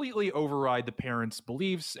completely override the parents'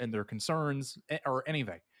 beliefs and their concerns or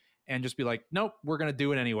anything, and just be like, nope, we're going to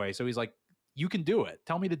do it anyway. So he's like, you can do it.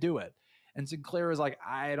 Tell me to do it. And Sinclair is like,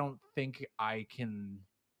 I don't think I can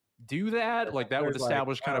do that. Like, that would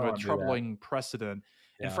establish kind of a troubling precedent.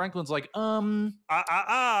 Yeah. And Franklin's like,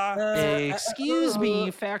 excuse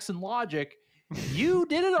me, facts and logic. You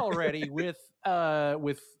did it already with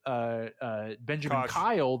Benjamin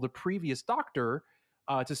Kyle, the previous doctor,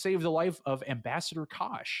 to save the life of Ambassador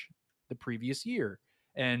Kosh the previous year.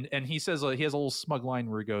 And he says, he has a little smug line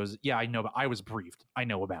where he goes, yeah, I know, but I was briefed. I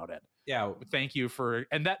know about it. Yeah. Thank you for,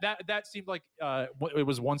 and that seemed like it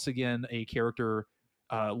was once again a character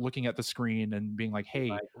looking at the screen and being like,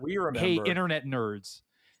 hey, we remember. hey, internet nerds,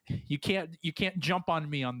 you can't jump on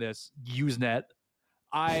me on this, Usenet.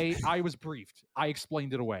 I was briefed. I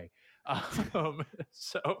explained it away.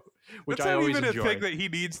 So, which That's I not always even enjoy. a thing that he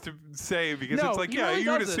needs to say, because No, it's like, he yeah, really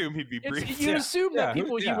you would doesn't. assume he'd be briefed. You assume that Yeah,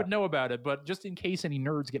 people yeah. he would know about it, but just in case any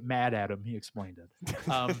nerds get mad at him, he explained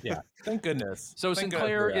it. Yeah, thank goodness. So Thank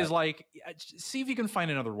Sinclair goodness for is like, see if you can find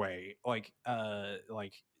another way. Like,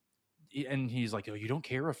 and he's like, oh, you don't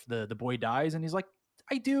care if the boy dies? And he's like,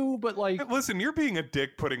 I do, but like, Listen, you're being a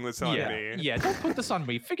dick putting this on yeah, me. yeah, don't put this on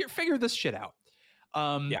me. Figure this shit out.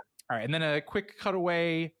 Yeah. All right, and then a quick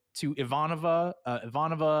cutaway to Ivanova.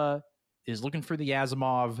 Ivanova is looking for the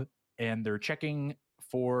Asimov, and they're checking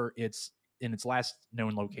for its last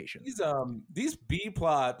known location. These B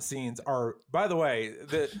plot scenes are, by the way,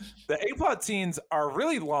 the A plot scenes are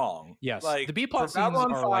really long. Yes, like the B plot for Babylon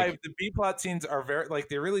scenes are 5, like, the B plot scenes are very like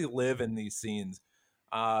they really live in these scenes,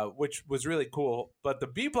 which was really cool. But the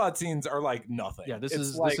B plot scenes are like nothing. Yeah, this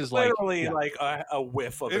It's is literally like a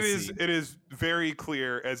whiff of It a is. scene. It is very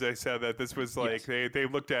clear, as I said, that this was like they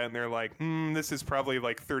looked at it and they're like, this is probably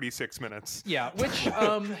like 36 minutes. yeah, which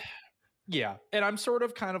yeah, and I'm sort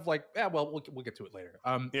of kind of like, well, we'll get to it later.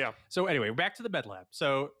 Yeah. So anyway, back to the med lab.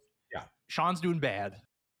 So Yeah. Sean's doing bad.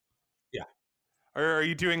 Are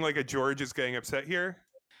you doing like a George is getting upset here?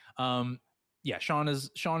 Yeah, Sean is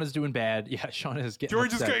doing bad. Yeah, Sean is getting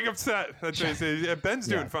George upset. is getting upset. That's what I say. Ben's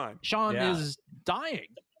doing fine. Sean is dying.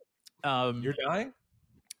 You're dying?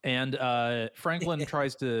 And Franklin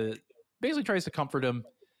tries to comfort him.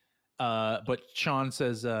 But Sean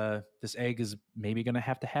says, this egg is maybe going to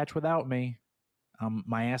have to hatch without me.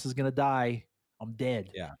 My ass is going to die. I'm dead.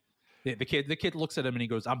 Yeah. The kid looks at him and he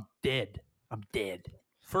goes, I'm dead. I'm dead.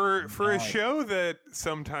 For a show that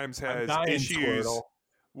sometimes has dying, issues Squirtle.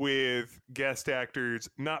 with guest actors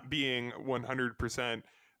not being 100%,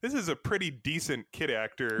 this is a pretty decent kid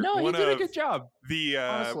actor. No, he did a good job.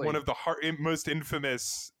 Honestly. One of the most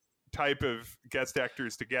infamous type of guest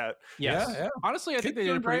actors to get. Yes. Yeah. Honestly, I think they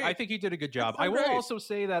did I think he did a good job. I will also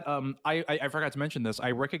say that I forgot to mention this.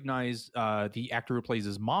 I recognize the actor who plays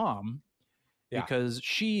his mom because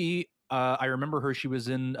she I remember her. She was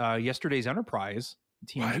in yesterday's Enterprise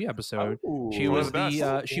TNG episode. She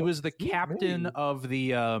was the captain of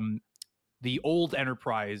the old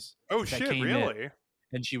Enterprise. Oh shit! Really?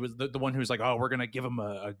 And she was the one who's like, oh, we're gonna give him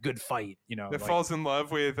a good fight. You know, that falls in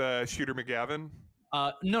love with Shooter McGavin.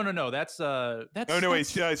 No. That's Oh no, wait.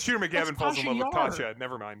 Shooter McGavin falls in love with Tasha.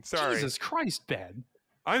 Never mind. Sorry. Jesus Christ, Ben.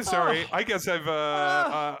 I'm sorry. I guess I'm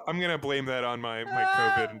gonna blame that on my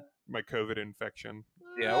COVID infection.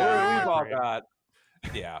 Yeah, we've all got.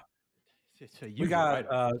 Yeah. You we got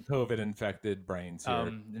COVID infected brains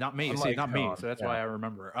here. Not me. Unlike See, not me. Sean, So that's why I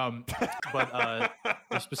remember. But I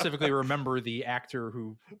specifically remember the actor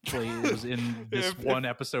who was in this one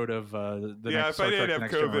episode of the. Yeah, next if I Star didn't Trek: have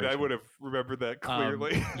Next COVID, Generation. I would have remembered that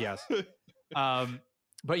clearly. Yes.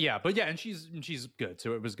 But yeah, and she's good.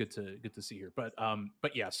 So it was good to see her.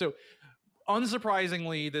 But yeah, so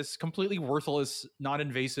unsurprisingly, this completely worthless,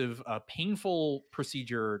 non-invasive, painful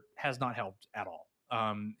procedure has not helped at all.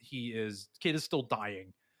 Kid is still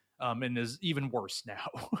dying, and is even worse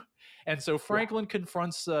now. And so Franklin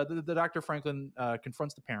confronts the Dr. Franklin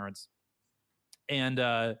confronts the parents,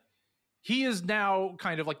 and he is now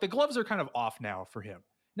kind of like the gloves are kind of off now for him.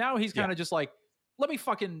 Now he's kind of just like, let me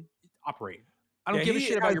fucking operate. I don't give a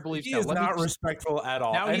shit about your beliefs. He is not respectful at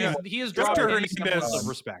all. Now he is dropping any semblance of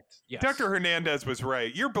respect. Yes. Dr. Hernandez was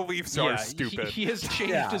right. Your beliefs are stupid. He has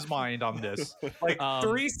changed his mind on this. Like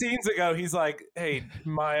 3 scenes ago, he's like, "Hey,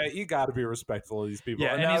 Maya, you got to be respectful of these people."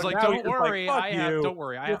 Yeah, and he's like, "Don't worry, I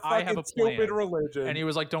have a plan." Religion. And he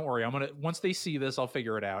was like, "Don't worry, once they see this, I'll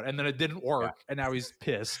figure it out." And then it didn't work, and now he's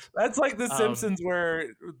pissed. That's like The Simpsons, where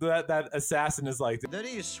that assassin is like, "There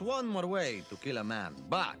is one more way to kill a man,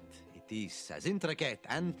 but it is as intricate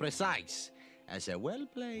and precise as a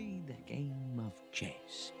well-played game of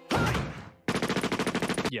chess."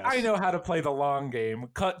 Yes. I know how to play the long game.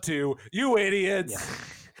 Cut to, you idiots.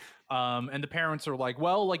 Yeah. And the parents are like,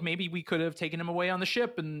 well, like maybe we could have taken him away on the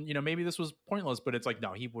ship, and maybe this was pointless. But it's like,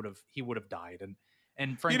 no, he would have died.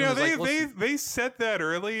 And Franklin was like, they said that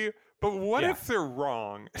early, but what if they're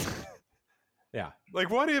wrong? Yeah. Like,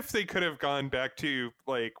 what if they could have gone back to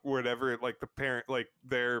like whatever, like the parent, like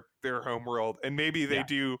their home world, and maybe they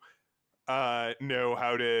do know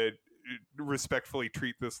how to respectfully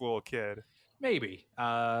treat this little kid. Maybe.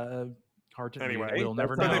 Hard hard to Anyway, we'll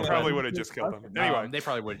never but know. they probably would have just killed him. Anyway, They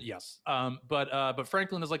probably would, yes. But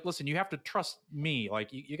Franklin is like, listen, you have to trust me. Like,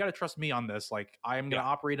 you got to trust me on this. Like, I'm going to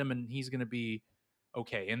operate him, and he's going to be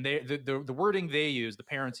okay. And the wording they use, the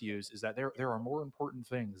parents use, is that there are more important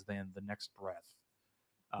things than the next breath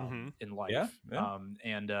in life. Yeah.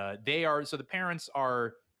 They are, so the parents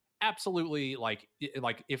are absolutely like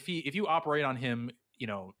if you operate on him, you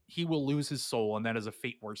know, he will lose his soul, and that is a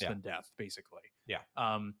fate worse than death, basically. Yeah.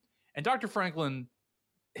 And Dr. Franklin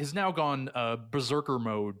has now gone berserker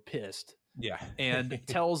mode, pissed. Yeah. And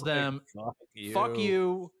tells them, fuck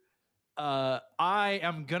you. I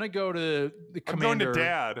am going to go to the commander. I'm going to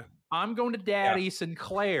Dad. I'm going to Daddy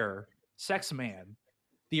Sinclair, sex man.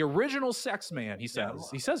 The original sex man, he says.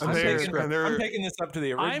 He says, I'm taking this up to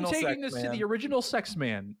the original sex man. I'm taking this to the original sex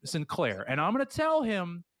man, Sinclair. And I'm going to tell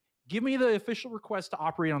him, give me the official request to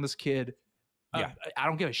operate on this kid. I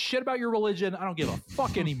don't give a shit about your religion. I don't give a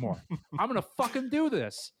fuck anymore. I'm going to fucking do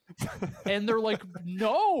this. And they're like,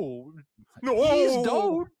 no. Please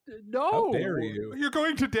don't. No. How dare you? You're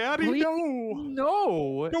going to Daddy? Please,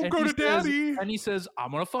 No. Don't go to Daddy. And he says,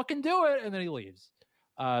 I'm going to fucking do it. And then he leaves.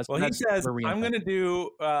 So he says, I'm going to do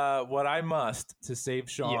what I must to save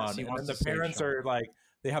Sean. Yes, and then the parents are like,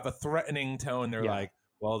 they have a threatening tone. They're like,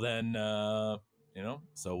 well, then,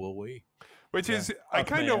 so will we. Which is, I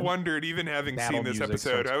kind of wondered, even having seen this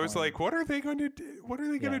episode, I was like, what are they going to do? What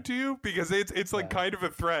are they going to do? Because it's like kind of a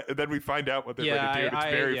threat, and then we find out what they're going to do. And it's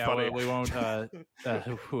very funny. We won't.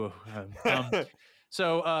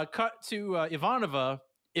 So cut to Ivanova.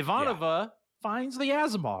 Ivanova finds the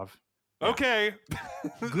Asimov. Okay.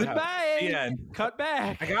 Goodbye. The end. Cut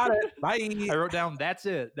back. I got it. Bye. I wrote down, that's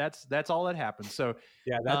it. That's all that happened. So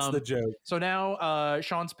yeah, that's the joke. So now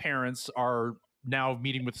Sean's parents are now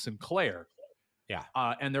meeting with Sinclair. Yeah.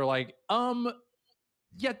 And they're like, don't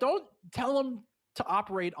tell him to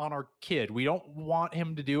operate on our kid. We don't want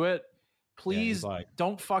him to do it. Please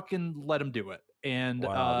don't fucking let him do it. And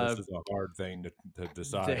this is a hard thing to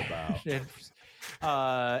decide about.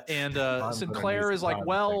 Sinclair is like,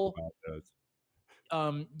 well,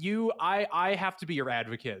 I have to be your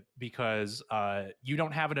advocate because you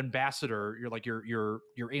don't have an ambassador. You're like your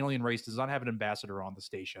alien race does not have an ambassador on the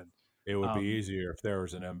station. It would be easier if there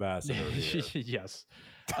was an ambassador here. Yes.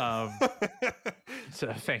 So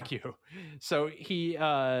thank you. So he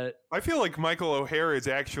I feel like Michael O'Hare is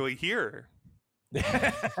actually here.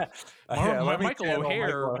 Michael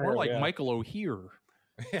O'Hare, more like Michael O'Hare.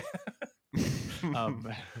 I'm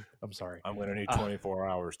sorry. I'm going to need 24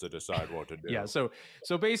 hours to decide what to do. Yeah. So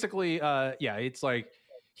basically, it's like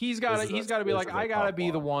he's got to be like, I got to be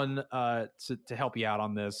the one to help you out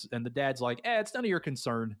on this. And the dad's like, it's none of your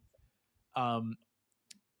concern.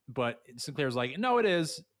 But Sinclair's like, no, it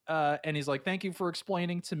is. And he's like, thank you for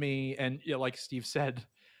explaining to me. And like Steve said,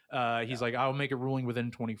 he's like, I'll make a ruling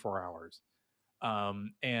within 24 hours.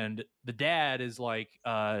 And the dad is like,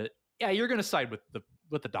 you're going to side with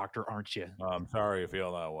the doctor, aren't you? I'm sorry you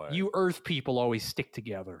feel that way. You Earth people always stick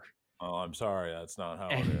together. Oh, I'm sorry. That's not how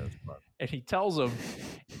it is. But... And he tells him,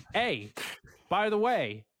 hey, by the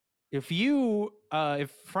way, if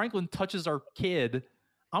Franklin touches our kid,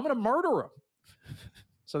 I'm going to murder him.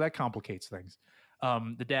 So that complicates things.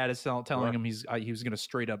 The dad is telling him he was going to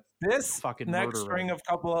straight up this fucking next murder string him. of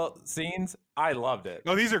couple of scenes. I loved it.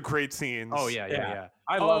 Oh, these are great scenes. Oh yeah.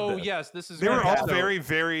 I loved it. Yes, this is. They were all very,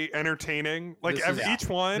 very entertaining. Like each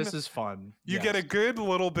one, this is fun. You get a good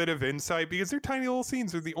little bit of insight because they're tiny little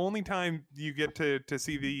scenes. They're the only time you get to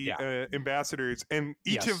see the ambassadors, and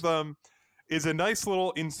each of them is a nice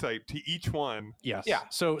little insight to each one. Yes. Yeah.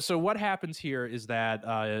 So what happens here is that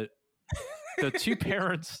the two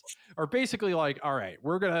parents are basically like, all right,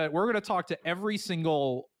 we're gonna talk to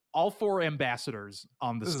all four ambassadors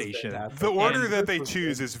on the station. The order that they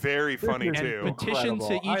choose is very funny too. Petition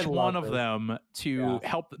to each one of them to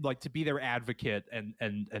help, like, to be their advocate and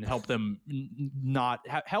help them not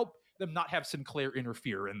have Sinclair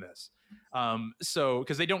interfere in this. So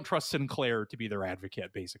because they don't trust Sinclair to be their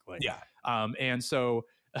advocate, basically. Yeah. And so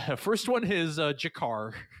first one is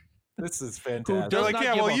Jakar. This is fantastic. They're like,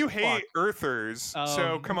 you hate Earthers,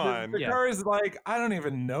 so come on. Jakar is like, I don't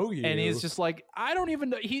even know you. And he's just like, I don't even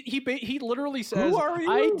know. He literally says, who are you?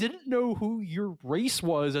 I didn't know who your race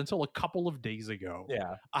was until a couple of days ago.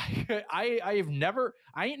 Yeah. I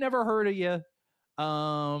ain't never heard of you.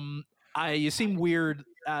 You seem weird.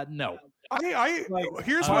 No.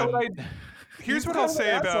 Here's what I'll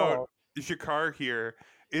say about Jakar here.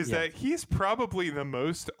 Is that he's probably the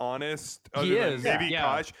most honest,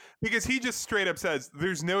 Kosh, because he just straight up says,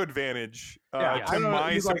 "There's no advantage to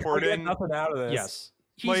my supporting." I get nothing out of this. Yes,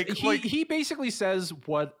 He basically says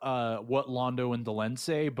what Londo and Delenn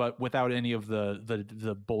say, but without any of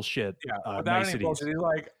the bullshit. Without niceties. any bullshit. He's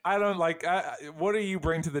like, I don't like. What do you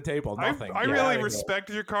bring to the table? Nothing. I really respect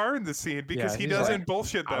Jakar in the scene because he doesn't like,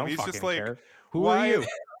 bullshit them. He's just like, care. Who why, are you?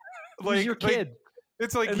 Like, Who's your kid?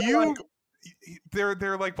 It's like And you.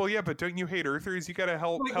 They're like, well, yeah, but don't you hate Earthers? You gotta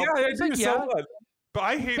help. Like, help. yeah, I do so much. But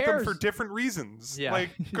I hate them for different reasons. Yeah. Like,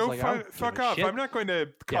 go like, I don't fuck give a off. shit. I'm not going to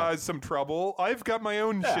cause some trouble. I've got my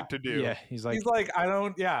own shit to do. Yeah, he's like, I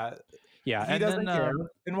don't. Yeah, yeah, he and doesn't then care.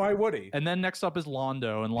 And why would he? and then next up is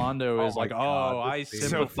Londo, and Londo is my like, God, I this is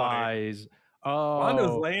sympathize.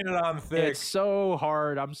 Londo's laying it on thick. It's so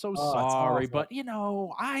hard. I'm so it's sorry, awful.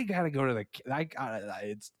 but I gotta go to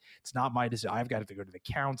it's not my decision. I've got to go to the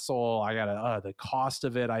council. I gotta the cost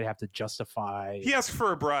of it. I have to justify. He asks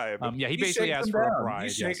for a bribe. Yeah, he He basically shakes asks them for down. a bribe.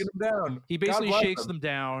 He's yes. shaking them down. He God basically bless shakes him. them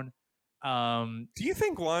down. Do you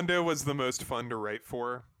think Londo was the most fun to write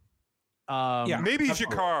for? Yeah. Maybe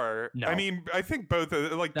absolutely. Jakar. No. I mean, I think both. But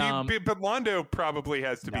Londo probably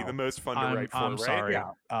has to be No. the most fun to write for, I'm right? sorry.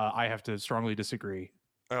 Yeah. I have to strongly disagree.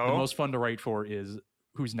 Oh, The most fun to write for is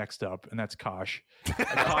who's next up, and that's Kosh.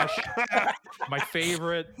 Kosh, my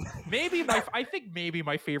favorite. I think maybe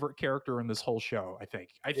my favorite character in this whole show. I think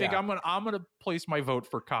Yeah. I'm gonna place my vote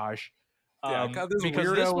for Kosh. Yeah, this because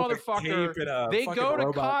weirdo this with a motherfucker, cape and a they fucking go to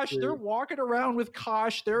robot Kosh. suit. They're walking around with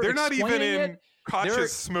Kosh. they're not even explaining in it. Koch's They're-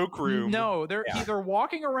 smoke room. No, they're Yeah. either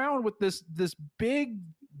walking around with this big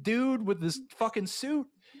dude with this fucking suit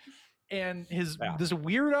and this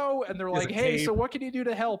weirdo, and they're He has like, a "Hey, so cape. what can you do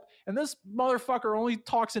to help?" And this motherfucker only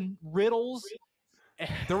talks in riddles.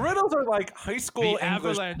 The riddles are like high school The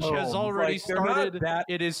English avalanche poems. has already Like, they're not started. that-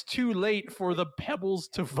 It is too late for the pebbles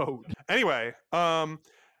to vote. Anyway,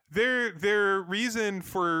 their reason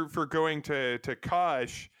for going to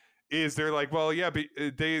Koch is they're like, well, yeah, but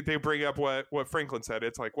they bring up what Franklin said.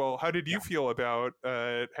 It's like, well, how did you feel about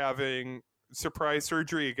having surprise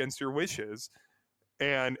surgery against your wishes?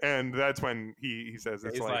 And that's when he says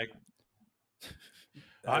it's He's like,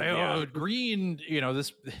 Green,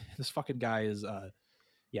 this fucking guy is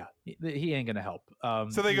he ain't gonna help.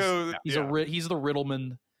 So they go. He's he's the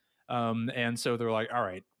Riddleman, and so they're like, all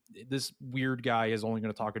right, this weird guy is only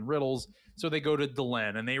going to talk in riddles. So they go to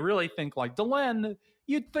Delenn, and they really think like Delenn.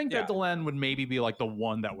 You'd think that Delenn would maybe be like the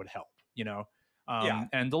one that would help,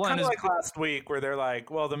 And Delenn kind is of like last week where they're like,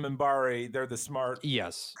 well, the Minbari, they're the smart,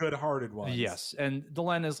 yes, good-hearted ones. yes, and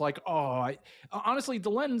Delenn is like, honestly,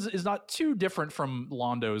 Delenn is not too different from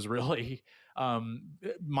Londo's really,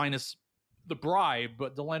 minus the bribe.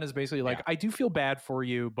 But Delenn is basically like, I do feel bad for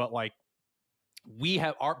you, but like, we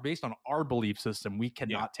have based on our belief system, we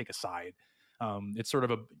cannot take a side. It's sort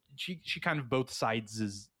of she kind of both sides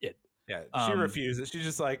is it. Yeah, she refuses. She's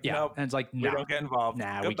just like, nope, and it's like, we don't get involved.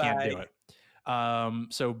 Nah, Goodbye. we can't do it.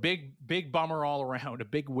 So big bummer all around, a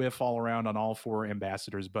big whiff all around on all four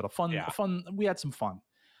ambassadors, but a fun. We had some fun,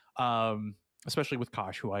 especially with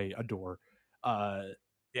Kosh, who I adore.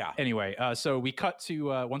 Anyway, so we cut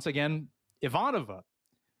to once again Ivanova.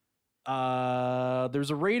 There's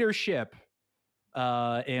a raider ship,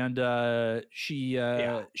 and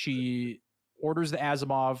she orders the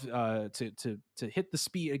Asimov to hit the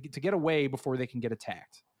speed to get away before they can get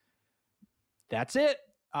attacked. That's it.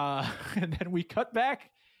 And then we cut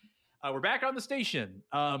back. We're back on the station.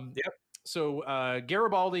 So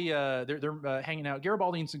Garibaldi, they're hanging out.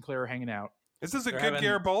 Garibaldi and Sinclair are hanging out. This is a good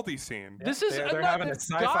Garibaldi scene. This is they're having a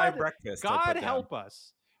sci-fi breakfast. God help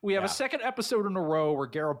us. We have a second episode in a row where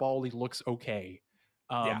Garibaldi looks okay.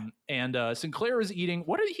 And Sinclair is eating.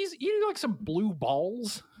 He's eating like some blue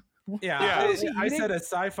balls. I said a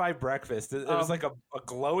sci-fi breakfast. It was like a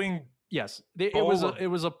glowing. Yes, it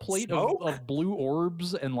was a plate of blue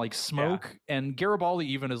orbs and like smoke. And Garibaldi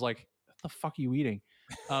even is like, "What the fuck are you eating?"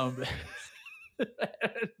 I'm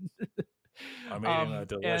eating a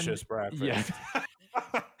delicious breakfast. Yeah.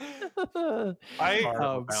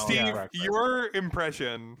 Steve, your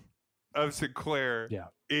impression of Sinclair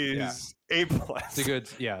is A+. It's a good,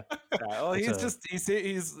 well, he's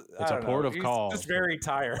a port of call. Just very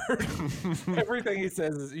tired. Everything he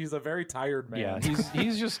says is he's a very tired man. Yeah,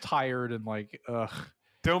 he's just tired and like, ugh.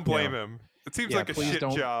 Don't blame him. It seems like a shit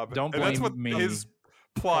job. Don't blame and that's what me. His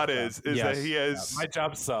plot is that he has my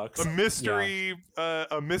job sucks. a mystery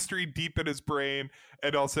deep in his brain,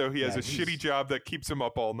 and also he has a shitty job that keps him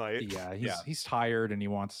up all night. He's tired and he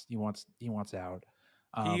wants out.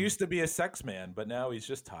 He used to be a sex man, but now he's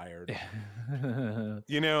just tired. And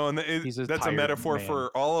that's a metaphor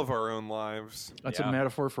for all of our own lives. That's a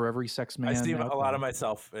metaphor for every sex man. I see a lot of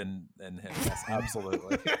myself in him. Yes,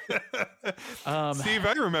 absolutely. Steve,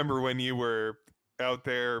 I remember when you were out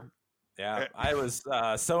there Yeah, I was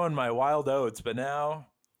sowing my wild oats, but now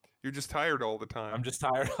You're just tired all the time. I'm just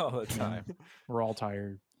tired all the time. We're all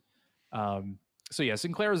tired. So yeah,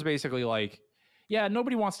 Sinclair is basically like, yeah,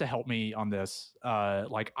 nobody wants to help me on this.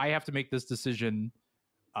 Like I have to make this decision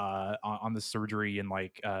on the surgery, and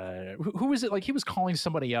like who is it? Like he was calling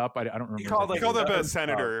somebody up. I don't remember. He called, He like, called up a Veterans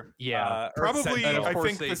senator. yeah, Probably, and of I course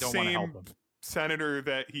think they the don't want to help same him. senator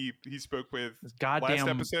that he spoke with These last goddamn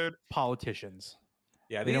episode. politicians.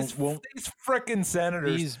 Yeah, They these won't- frickin'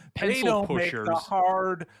 senators, These they pencil don't pushers. make the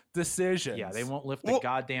hard decisions. Yeah, they won't lift the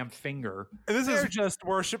goddamn finger. And this They're is just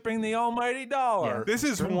worshiping the almighty dollar. this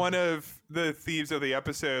is one of the thieves of the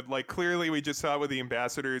episode. Like clearly, we just saw it with the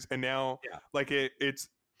ambassadors, and now like it's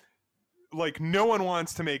like no one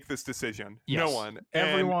wants to make this decision. Yes. No one.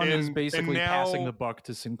 Everyone is and basically now, passing the buck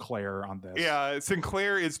to Sinclair on this. Yeah,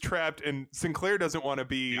 Sinclair is trapped, and Sinclair doesn't want to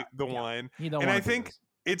be the one. He don't And wanna I do think this.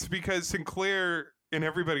 it's because Sinclair and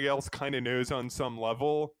everybody else kind of knows on some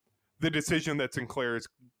level the decision that Sinclair is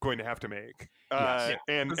going to have to make. Yes.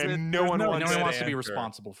 And Because no there's one no wants no one good wants to be answer.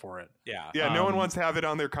 responsible for it. Yeah. Yeah, no one Um, wants to have it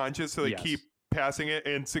on their conscience, so they yes. keep passing it.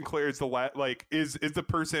 And Sinclair is is the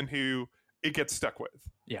person who it gets stuck with.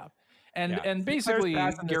 Yeah. And Yeah. and Sinclair's basically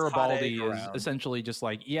passing this hot egg Garibaldi is around. essentially just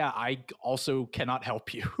like, yeah, I also cannot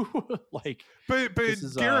help you. Like But This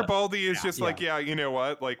is, Garibaldi is just yeah. like, yeah, you know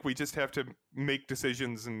what? Like we just have to make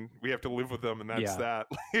decisions, and we have to live with them, and that's Yeah. that.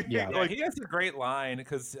 Yeah. Yeah, like he has a great line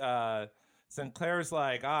because Sinclair's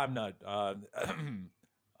like, I'm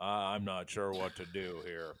not sure what to do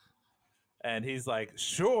here, and he's like,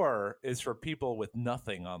 "Sure" is for people with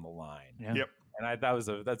nothing on the line. yeah. Yep. And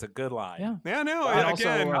that's a good line. Yeah. yeah, no, And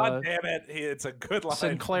again, also, God damn it, it's a good line.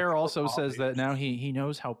 Sinclair also says that now he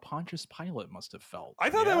knows how Pontius Pilate must have felt. I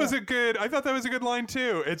thought that Yeah. was a good line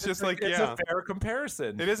too. It's just like, it's yeah, a fair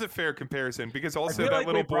comparison. it is a fair comparison because also feel that like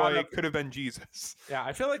we little brought boy up- could have been Jesus. Yeah,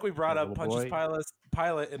 I feel like we brought That up little Pontius boy.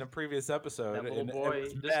 Pilate in a previous episode. and it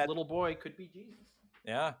was bad. little boy could be Jesus.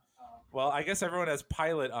 Yeah. Well, I guess everyone has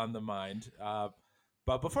Pilate on the mind.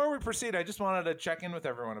 But before we proceed, I just wanted to check in with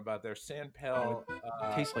everyone about their San Pal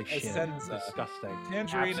Tastes like shit. Essenza, Disgusting.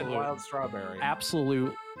 tangerine and Absolute- wild strawberry.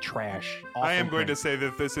 Absolute trash. I am Awful going to drink. say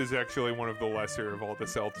that this is actually one of the lesser of all the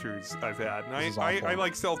seltzers I've had. And This is I awful.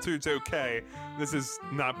 like seltzers okay. This is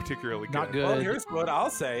not particularly good. Not good. Well, here's what I'll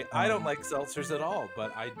say. I don't like seltzers at all,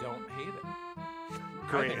 but I don't hate it. I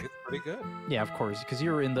Great. think it's pretty good. Yeah, of course, because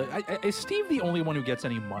you're in the. Is Steve the only one who gets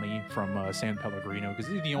any money from San Pellegrino? Because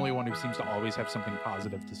he's the only one who seems to always have something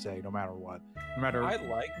positive to say, no matter what. No matter I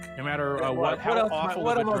like. no matter Yeah, what, how else am I- awful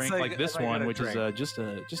what of a else drink am I like this gonna one, which drink? is just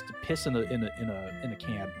a piss in a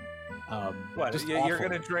can. What? Just You're awful.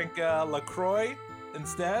 gonna drink LaCroix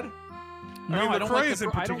instead? No, I mean, don't LaCroix like isn't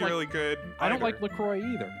LaCroix. particularly good. I don't either. like LaCroix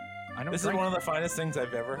either. I don't This drink. is one of the finest things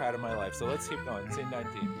I've ever had in my life. So let's keep going. Scene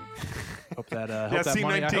 19. Hope that Yeah, hope that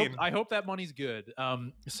money. C19. I hope that money's good.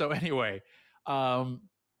 So anyway,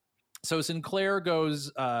 so Sinclair goes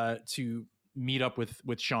to meet up with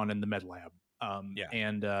Sean in the med lab. Yeah.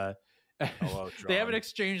 And Hello, they have an John.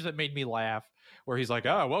 exchange that made me laugh, where he's like,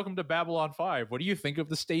 "Oh, welcome to Babylon 5. What do you think of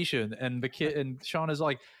the station?" And the kid and Sean is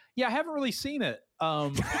like, "Yeah, I haven't really seen it.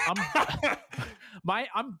 I'm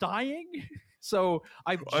I'm dying, so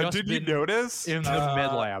I've just did you been notice? in the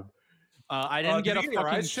med lab. I didn't get did a you get your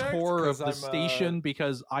fucking eyes checked? tour of 'Cause the I'm, station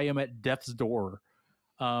because I am at death's door."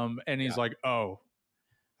 And he's like, "Oh,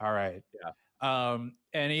 all right." Yeah.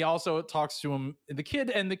 And he also talks to him. The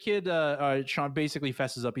kid, Sean basically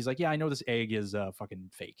fesses up. He's like, "Yeah, I know this egg is fucking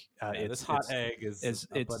fake. This hot egg is It's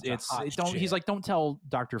a bunch of hot don't." shit. He's like, "Don't tell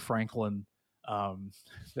Dr. Franklin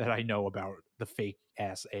that I know about the fake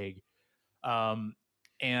ass egg."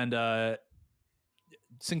 And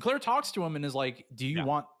Sinclair talks to him and is like, "Do you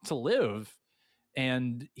want to live?"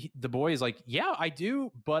 And the boy is like, "Yeah, I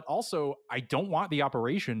do, but also I don't want the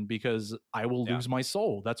operation because I will lose my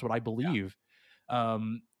soul. That's what I believe."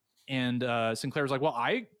 And Sinclair's like, "Well,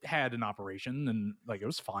 I had an operation and like it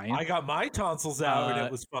was fine. I got my tonsils out and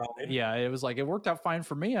it was fine. Yeah, it was like it worked out fine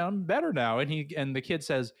for me. I'm better now." And the kid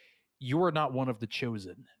says, "You are not one of the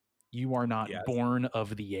chosen. You are not born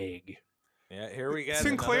of the egg." Yeah, here we go.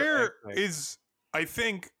 Sinclair is, I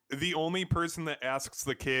think, the only person that asks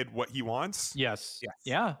the kid what he wants. Yes. Yes.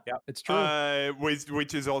 Yeah. Yep. It's true.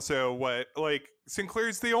 Which is also what, like,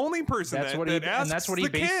 Sinclair's the only person That's that, what that he asks and that's what he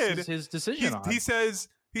the bases kid. his decision on. He says,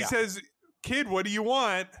 "Kid, what do you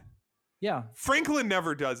want?" Yeah. Franklin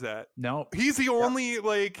never does that. No. He's the only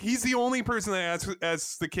he's the only person that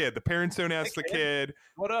asks the kid. The parents don't ask the kid.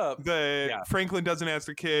 What up? Franklin doesn't ask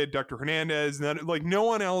the kid. Dr. Hernandez, no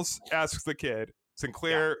one else asks the kid.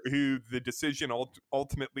 Sinclair, who the decision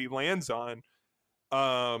ultimately lands on,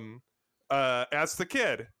 asks the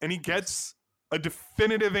kid, and he gets a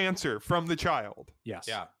definitive answer from the child. Yes.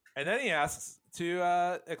 Yeah. And then he asks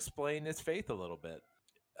to explain his faith a little bit.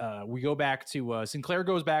 We go back to Sinclair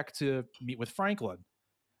goes back to meet with Franklin.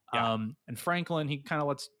 Yeah. And Franklin, he kind of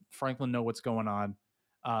lets Franklin know what's going on.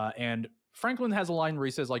 And Franklin has a line where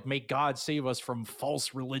he says, like, may God save us from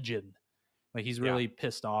false religion. Like, he's really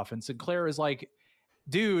pissed off. And Sinclair is like,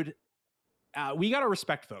 dude, we got to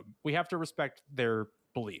respect them. We have to respect their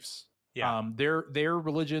beliefs. Yeah. Their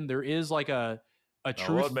religion, there is like a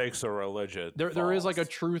truth. What makes a religion? There is like a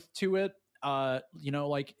truth to it.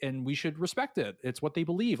 Like, and we should respect it. It's what they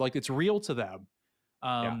believe. Like, it's real to them.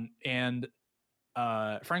 And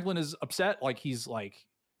Franklin is upset. Like, he's like,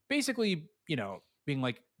 basically, being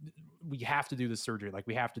like, we have to do this surgery. Like,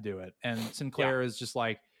 we have to do it. And Sinclair is just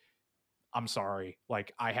like, I'm sorry.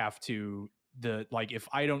 Like, I have to, if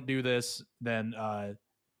I don't do this, then, I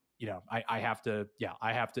have to,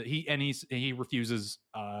 he refuses,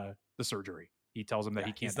 the surgery. He tells him that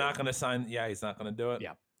he can't. He's not going to sign. Yeah. He's not going to do it.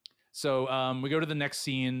 Yeah. So, we go to the next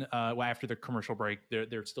scene, after the commercial break.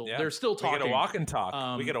 They're still talking. We get a walk and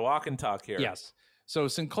talk. We get a walk and talk here. Yes. So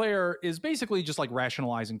Sinclair is basically just like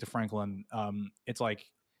rationalizing to Franklin. It's like,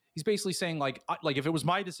 he's basically saying like if it was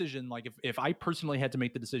my decision, like if I personally had to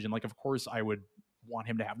make the decision, like, of course I would want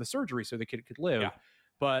him to have the surgery so the kid could live. Yeah.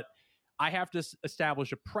 But I have to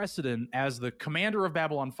establish a precedent as the commander of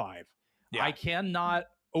Babylon 5. Yeah. I cannot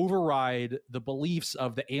override the beliefs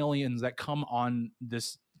of the aliens that come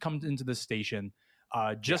into this station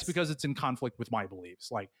just because it's in conflict with my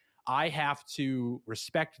beliefs. Like, I have to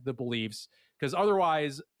respect the beliefs, because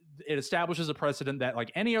otherwise it establishes a precedent that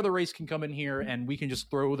like any other race can come in here and we can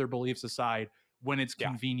just throw their beliefs aside when it's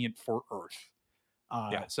convenient for Earth.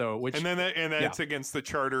 So that's against the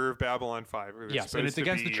charter of Babylon 5. Yes, and it's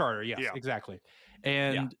against the charter. Yes, exactly.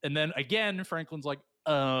 And then again, Franklin's like,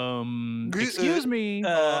 excuse me,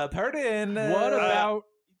 pardon. What about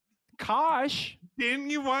Kosh?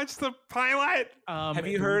 Didn't you watch the pilot? Have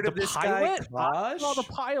you heard of this guy, I saw the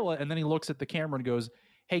pilot. And then he looks at the camera and goes,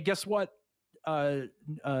 hey, guess what?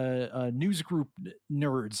 News group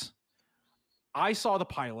nerds. I saw the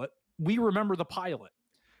pilot. We remember the pilot.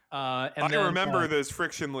 I remember those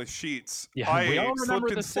frictionless sheets. Yeah, we all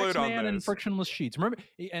remember the sex man and frictionless sheets. Remember,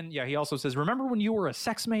 and he also says, remember when you were a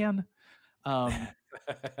sex man? But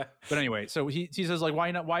anyway, so he says, like,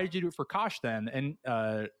 why not? Why did you do it for Kosh then?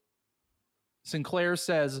 And Sinclair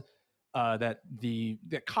says that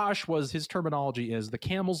Kosh was, his terminology is the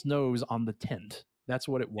camel's nose on the tent. That's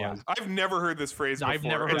what it was. Yeah. I've never heard this phrase before. I've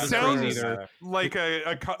never heard it this sounds phrase either. Like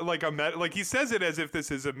he says it as if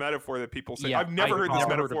this is a metaphor that people say. I've never heard this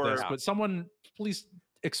metaphor. But someone please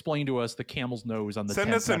explain to us the camel's nose on the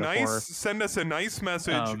tent. Send us a nice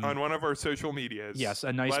message on one of our social medias. Yes,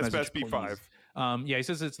 a nice message. Last best B5. He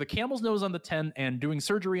says it's the camel's nose on the tent, and doing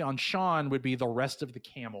surgery on Sean would be the rest of the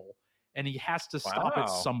camel, and he has to stop it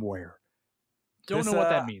somewhere. Don't know what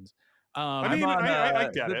that means. I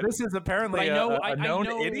get it. This is apparently a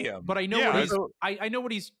known idiom. But I know I know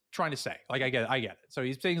what he's trying to say. Like, I get it. So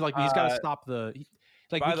he's saying like he's got to stop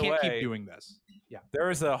we can't keep doing this. Yeah. There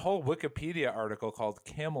is a whole Wikipedia article called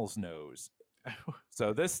Camel's Nose.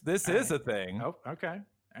 So this is a thing. Oh, okay.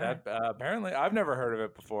 That apparently I've never heard of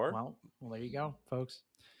it before. Well, there you go, folks.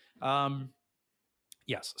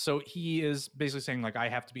 Yes. So he is basically saying like I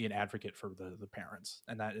have to be an advocate for the parents,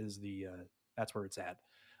 and that is that's where it's at.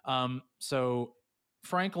 So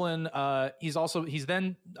Franklin,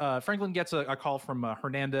 Franklin gets a call from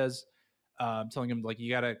Hernandez, telling him like,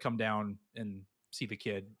 you got to come down and see the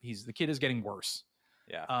kid. The kid is getting worse.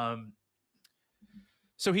 Yeah.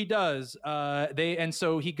 So he does,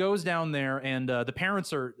 so he goes down there, and, the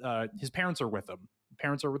parents are, his parents are with him.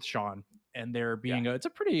 Parents are with Sean, and they're being, it's a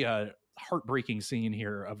pretty, heartbreaking scene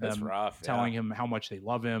here of them telling him how much they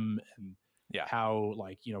love him, and how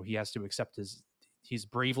like, he has to accept he's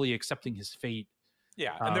bravely accepting his fate.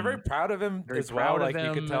 Yeah, and they're very proud of him as well. Like,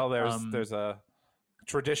 you can tell there's a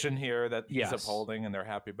tradition here that he's upholding, and they're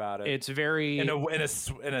happy about it. It's very in a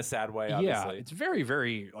sad way. Obviously. Yeah, it's very,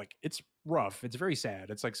 very like, it's rough. It's very sad.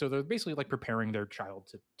 It's like, so they're basically like preparing their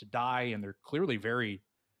child to die, and they're clearly very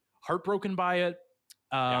heartbroken by it.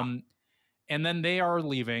 And then they are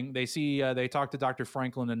leaving. They see they talk to Dr.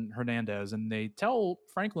 Franklin and Hernandez, and they tell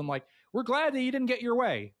Franklin like, we're glad that you didn't get your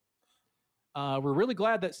way. We're really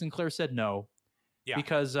glad that Sinclair said no. Yeah.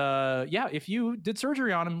 Because, if you did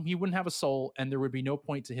surgery on him, he wouldn't have a soul, and there would be no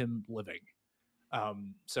point to him living.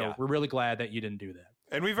 We're really glad that you didn't do that.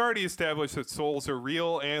 And we've already established that souls are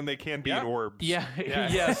real, and they can be in orbs. Yeah.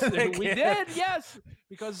 Yes, we did. Yes,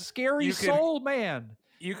 because scary soul man.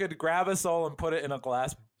 You could grab a soul and put it in a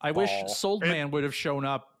glass I wish ball. Sold Man would have shown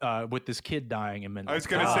up with this kid dying and been I was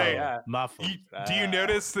like, gonna say, yeah. muffled. Do you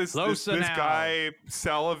notice this Closer now. guy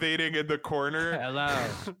salivating in the corner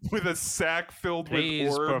Hello. with a sack filled Please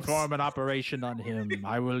with orbs? perform an operation on him.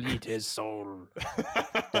 I will eat his soul.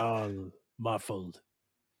 Dull, muffled.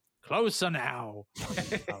 Closer now.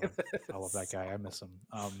 I love that guy. I miss him.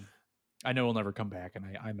 I know he'll never come back, and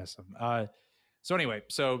I miss him. So anyway,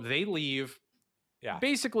 so they leave. Yeah.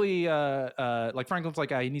 Basically, like Franklin's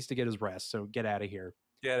like, he needs to get his rest, so get out of here.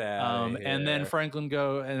 Get out of here. And then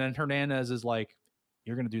and then Hernandez is like,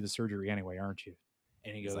 "You're gonna do the surgery anyway, aren't you?"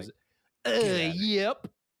 And he He's goes, like, "Yep."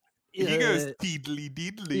 He goes deedly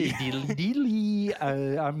deedly. Deedly.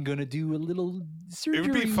 I'm gonna do a little surgery. It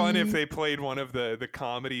would be fun if they played one of the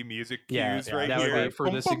comedy music cues right that here. would be for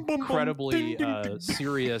this Bum, bum, bum, bum. incredibly Ding, ding, ding.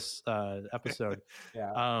 serious episode.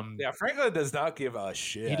 Yeah. Yeah, Franklin does not give a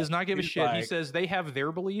shit. He does not give a He's shit. He like, says they have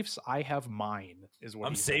their beliefs, I have mine. Is what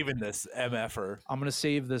I'm he said. saving this MFer. I'm gonna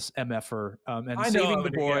save this MFer and I know saving I'm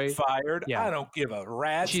the gonna boy. get fired. Yeah. I don't give a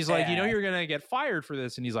rat's She's like, ass. you're gonna get fired for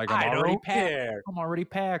this, and he's like, I I'm already don't packed. care. I'm already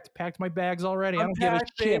packed my bags already. I I'm don't give a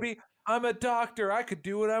packed, shit. baby. I'm a doctor. I could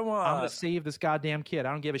do what I want. I'm gonna save this goddamn kid.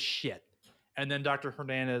 I don't give a shit. And then Dr.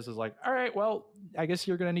 Hernandez is like, all right, well, I guess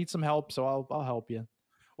you're gonna need some help, so I'll help you.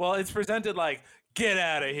 Well, it's presented like, get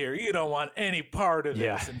out of here. You don't want any part of this.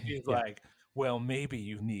 Yeah. And he's Yeah. like, well, maybe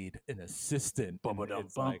you need an assistant. And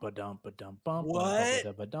it's like,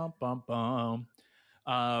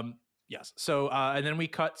 Yes. So and then we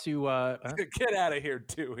cut to get out of here,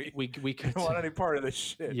 Dewey. we You cut don't want to, any part of this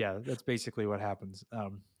shit. yeah, that's basically what happens.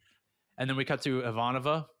 And then we cut to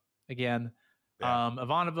Ivanova again. Yeah.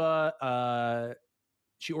 Ivanova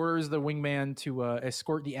she orders the wingman to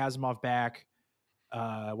escort the Asimov back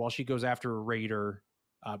while she goes after a raider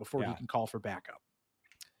before he can call for backup.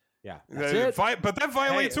 Yeah. That's it. But that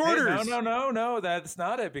violates orders. No, that's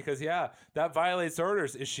not it. Because that violates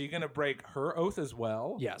orders. Is she going to break her oath as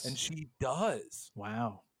well? Yes. And she does.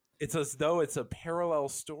 Wow. It's as though it's a parallel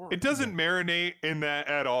story. It doesn't marinate in that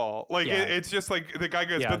at all. Like Yeah. it's just like the guy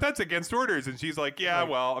goes, Yeah. but that's against orders, and she's like, yeah,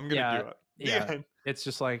 Like, well, I'm gonna do it. Yeah. It's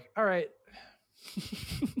just like, all right.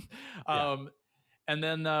 And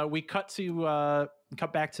then we cut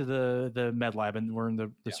back to the med lab, and we're in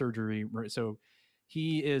the surgery. So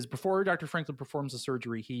he is, before Dr. Franklin performs the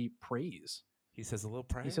surgery, he prays. He says a little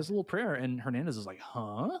prayer. He says a little prayer, and Hernandez is like,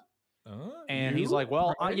 huh? And You he's like,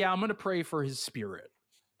 well, pray? yeah, I'm going to pray for his spirit.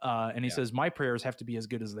 And he says, my prayers have to be as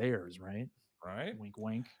good as theirs, right? Right. Wink,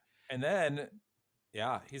 wink. And then,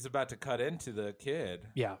 he's about to cut into the kid.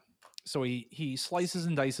 Yeah. So he slices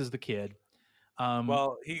and dices the kid.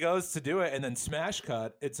 Well, he goes to do it, and then smash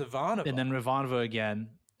cut. It's Ivanova. And then Ivanova again.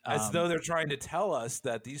 As though they're trying to tell us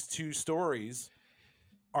that these two stories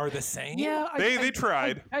are the same. Yeah, They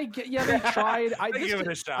tried. they tried. They give it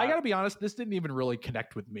a shot. I gotta be honest, this didn't even really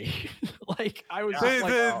connect with me. Like I was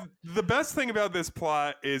just The best thing about this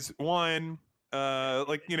plot is one,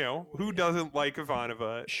 who doesn't like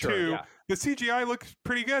Ivanova? Sure, Two, yeah. the CGI looks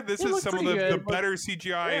pretty good. This It is looked some of pretty the good, but- better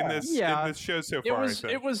CGI in this show so far. I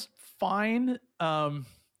think. it was fine.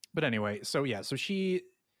 But anyway, so she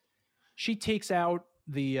takes out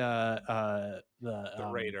the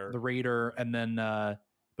raider. the raider, and then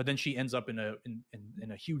but then she ends up in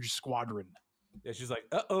a huge squadron. Yeah, she's like,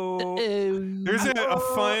 uh-oh. There's a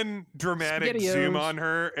fun dramatic Spaghettios. zoom on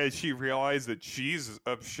her as she realized that she's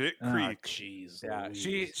up shit creek. Jeez. Yeah,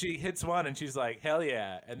 she hits one, and she's like, hell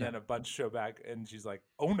yeah. And then a bunch show back, and she's like,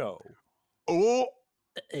 oh no. Oh,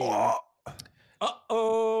 Uh-oh.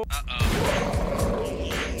 Uh-oh.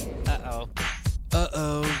 Uh-oh.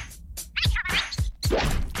 Uh-oh.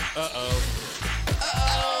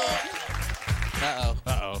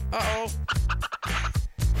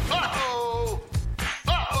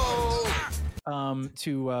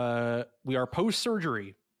 We are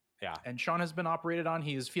post-surgery. Yeah. And Sean has been operated on.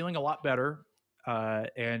 He is feeling a lot better.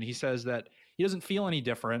 And he says that he doesn't feel any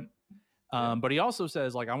different. But he also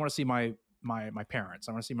says, like, I want to see my parents.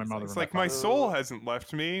 I want to see my mother. it's and like my my father. soul hasn't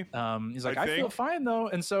left me. He's like, I I feel think. fine though.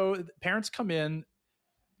 And so the parents come in.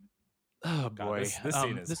 Oh God, boy, this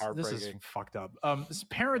scene is this is heartbreaking. fucked up. His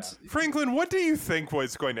parents. Franklin, what do you think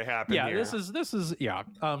was going to happen Yeah, here? this is yeah.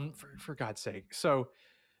 For God's sake. So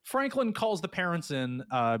Franklin calls the parents in,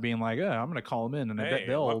 being like, I'm going to call them in, and I bet Hey,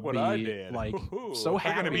 they'll look what I be did. like Woohoo. so They're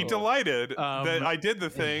happy. They're going to be delighted that I did the eh.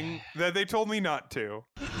 thing that they told me not to.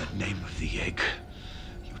 In the name of the egg,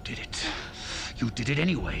 you did it. You did it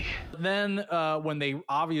anyway. Then when they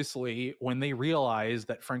realize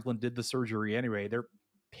that Franklin did the surgery anyway, they're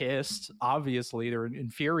pissed. Obviously, they're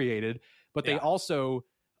infuriated, but they also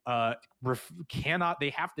they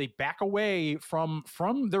back away from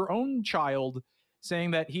their own child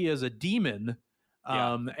saying that he is a demon.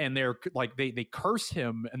 And they're like, they curse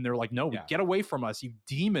him, and they're like, no, get away from us, you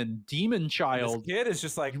demon child. And this kid is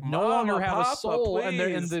just like, you no longer have Papa, a soul.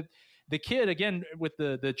 please. And the kid, again, with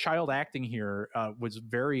the child acting here, was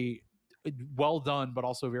very well done, but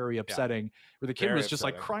also very upsetting, where the kid Very was just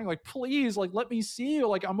upsetting. like crying, like, please, like, let me see you,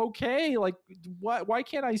 like, I'm okay, like, why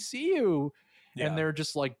can't I see you? And they're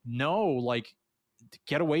just like, no, like,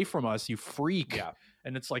 get away from us, you freak.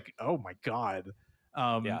 And it's like, oh my God.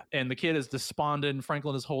 And the kid is despondent.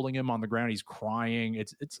 Franklin is holding him on the ground, he's crying.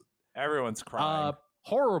 It's everyone's crying.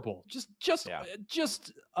 Horrible, just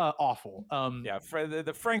awful.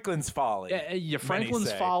 The Franklin's folly.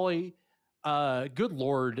 Franklin's folly. Good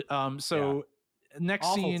Lord. Next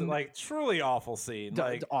awful, scene, like truly awful scene,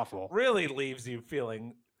 like awful, really leaves you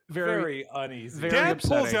feeling very uneasy. Dad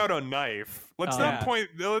upsetting. pulls out a knife. Let's not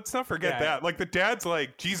forget that. Like the dad's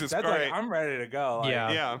like, Jesus Christ, like, I'm ready to go. Like,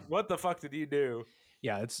 yeah. What the fuck did you do?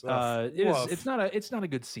 Yeah, it's it's not a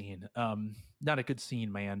good scene. Not a good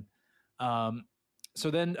scene, man. So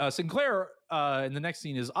then Sinclair in the next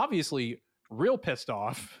scene is obviously real pissed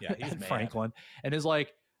off at Franklin, and is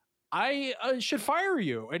like, I should fire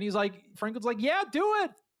you. And he's like, Franklin's like, yeah, do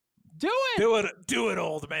it,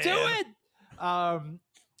 old man, do it.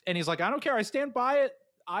 And he's like, I don't care, I stand by it,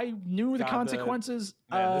 I knew the consequences.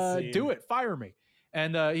 Do it, fire me.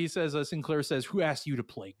 And he says, Sinclair says, who asked you to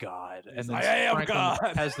play God? And then I am Franklin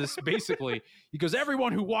God. has this basically, he goes,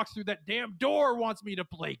 everyone who walks through that damn door wants me to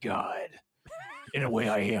play God. In a way,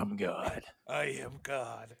 I am God. I am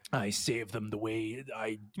God. I save them the way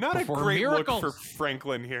I not a perform great miracles. look for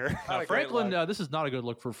Franklin here. Franklin, this is not a good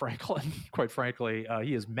look for Franklin. Quite frankly,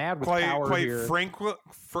 he is mad with power here. Quite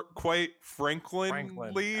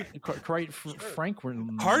Franklinly.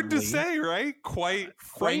 Franklin. Hard to say, right? Quite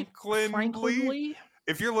Franklinly.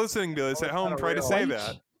 If you're listening to this at home, try to say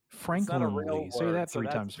that. Franklinly. Say that 3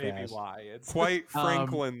 times fast. Quite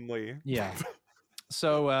Franklinly. Yeah.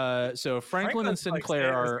 So Franklin and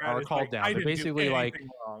Sinclair are called down. They're basically like,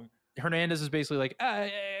 Hernandez is basically like,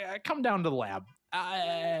 come down to the lab. You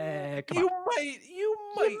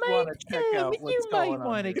might want to check out what's going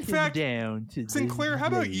on. In fact, Sinclair, how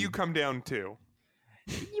about you come down too?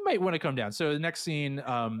 You might want to come down. So the next scene,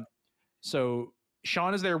 so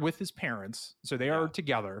Sean is there with his parents. So they are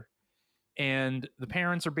together, and the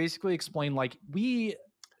parents are basically explained like,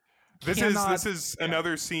 This is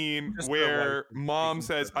another scene where mom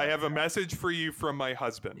says, I have a message for you from my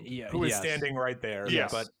husband. Who is standing right there.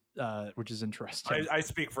 Yes. But which is interesting. I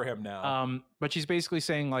speak for him now. But she's basically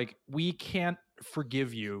saying like, we can't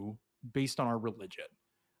forgive you based on our religion.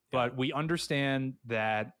 But we understand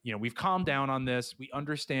that, we've calmed down on this. We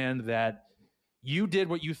understand that you did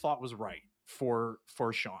what you thought was right for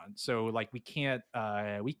Sean. So like, we can't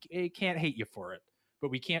hate you for it, but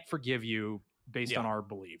we can't forgive you based on our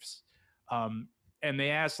beliefs. And they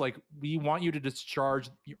asked, like, we want you to discharge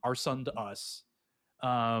our son to us.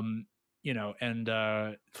 And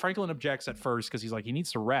Franklin objects at first because he's like, he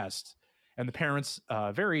needs to rest. And the parents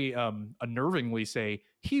very unnervingly say,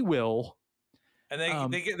 he will. And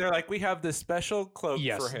they're like, we have this special cloak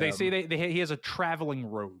for him. They say he has a traveling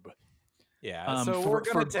robe. Yeah, so we're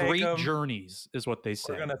going to take great him, journeys is what they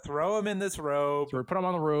say. We're going to throw him in this robe. So we put him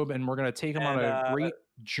on the robe, and we're going to take him on a great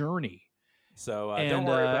journey. So don't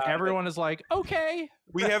worry about everyone is like, okay.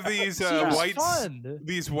 We have these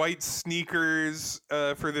white sneakers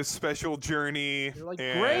for this special journh. They're like,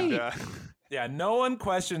 great. Yeah, no one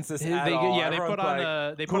questions this at all. Yeah,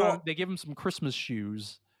 they give him some Christmas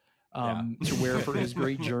shoes to wear for his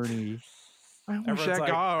great journey. I wish that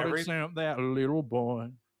God had sent that little boy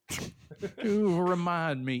to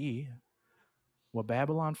remind me what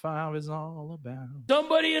Babylon 5 is all about.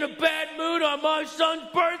 Somebody in a bad mood on my son's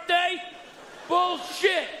birthday?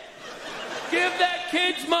 Bullshit! Give that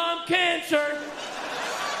kid's mom cancer.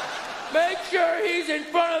 Make sure he's in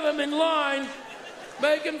front of him in line.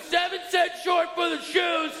 Make him 7 cents short for the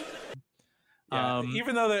shoes. Yeah,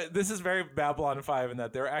 even though this is very Babylon 5 in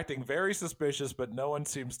that they're acting very suspicious, but no one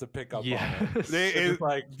seems to pick up on it.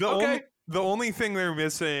 The only thing they're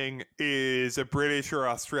missing is a British or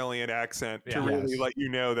Australian accent to really let you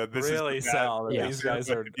know that this really is sell that these guys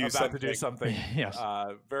are about to do something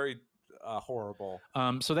very horrible.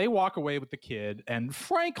 So they walk away with the kid, and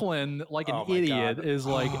Franklin, like an idiot, is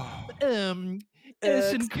like,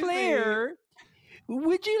 Sinclair,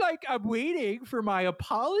 would you like? I'm waiting for my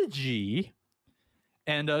apology.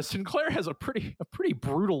 And Sinclair has a pretty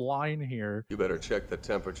brutal line here. You better check the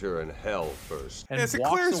temperature in hell first. And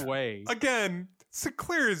walks away. Again,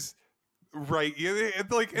 Sinclair's right.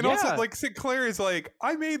 Also, like, Sinclair is like,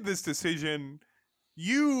 I made this decision.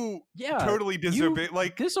 You totally disobeyed.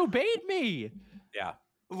 Disobeyed me. Yeah.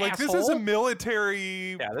 Like Asshole. this is a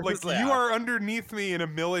military. Yeah, this like is- you are underneath me in a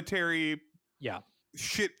military. Yeah.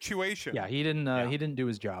 Situation. Yeah, he didn't do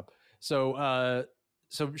his job. So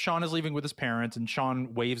so Sean is leaving with his parents, and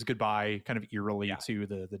Sean waves goodbye kind of eerily to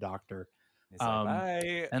the doctor. He's like,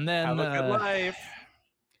 bye. And then have a good life.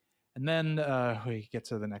 And then we get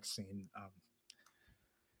to the next scene.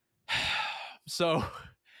 So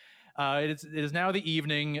it is now the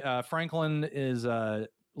evening. Franklin is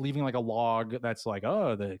leaving like a log that's like,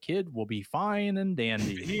 oh, the kid will be fine and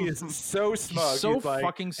dandy. He is so smug. So He's like,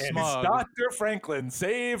 fucking and smug. Dr. Franklin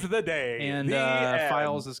saved the day. And The end.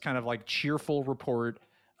 files this kind of like cheerful report.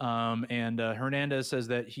 And Hernandez says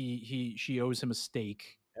that she owes him a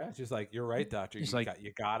steak. Yeah, she's like, you're right, doctor. She's You like,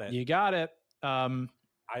 got it. You got it.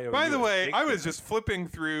 By the way, I was just flipping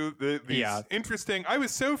through these interesting. I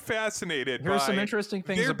was so fascinated. Here's by some interesting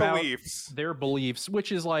things their about beliefs. Their beliefs,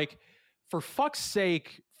 which is like, for fuck's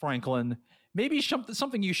sake, Franklin, maybe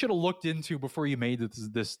something you should have looked into before you made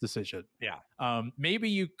this decision. Yeah. Maybe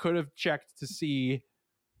you could have checked to see,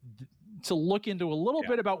 to look into a little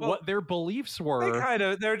bit about what their beliefs were.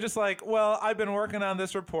 They're just like, well, I've been working on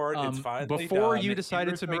this report. It's fine. Before you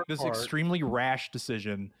decided to make this extremely rash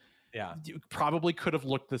decision. Yeah. You probably could have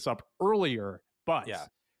looked this up earlier, but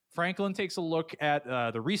Franklin takes a look at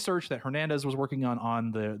the research that Hernandez was working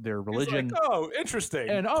on their religion. He's like, oh, interesting.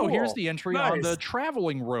 And cool. Here's the entry on the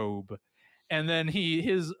traveling robe. And then he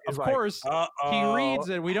reads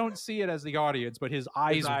it. We don't see it as the audience, but his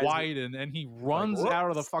eyes widen and he runs out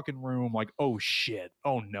of the fucking room like, oh shit,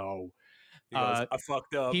 oh no. He goes, I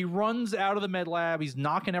fucked up. He runs out of the med lab. He's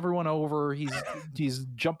knocking everyone over. He's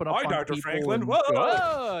jumping up Hi, on Dr. people. Franklin. And,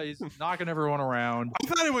 Whoa! He's knocking everyone around. I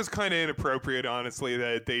thought it was kind of inappropriate, honestly,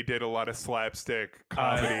 that they did a lot of slapstick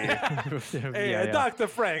comedy. Hey, Dr.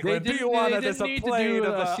 Franklin, do you want us a plate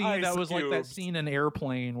of a scene ice that was cubes? like that scene in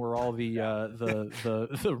Airplane where all the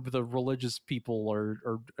the religious people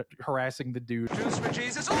are harassing the dude. Jews for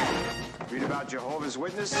Jesus. Read about Jehovah's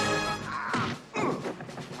Witness.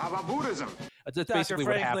 How about Buddhism? That's Dr. basically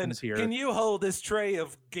Franklin, what happens here. Can you hold this tray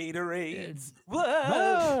of Gatorades?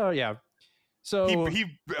 Oh, yeah. So he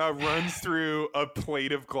runs through a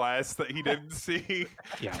plate of glass that he didn't see.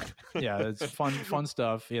 Yeah, it's fun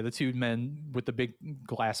stuff. Yeah, the two men with the big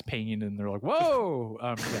glass pane, and they're like, "Whoa!"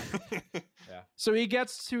 Yeah. So he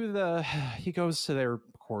goes to their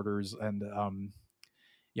quarters, and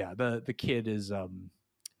the kid is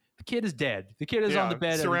dead. The kid is on the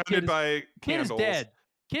bed, surrounded by candles. Kid is dead.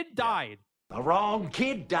 Kid died. The wrong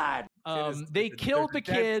kid died. They killed the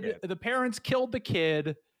kid. The parents killed the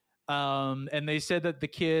kid. And they said that the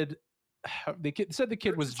kid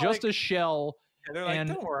was just a shell. They're like,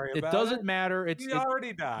 don't worry about it. Doesn't matter. He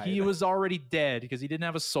already died. He was already dead because he didn't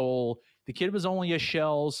have a soul. The kid was only a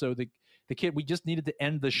shell. So the kid, we just needed to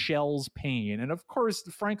end the shell's pain. And of course,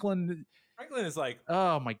 Franklin is like,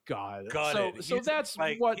 oh my God. Gutted. So that's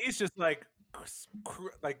like, what he's just like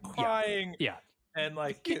crying. Yeah. And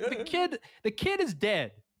like the kid is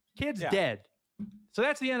dead. Kid's dead. So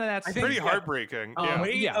that's the end of that scene. Pretty heartbreaking.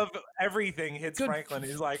 Weight of everything hits Franklin.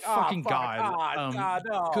 He's like, fucking God. God,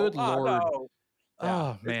 no. Good Lord. No.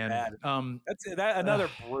 Oh man. That's another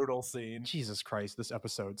brutal scene. Jesus Christ, this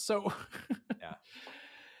episode. So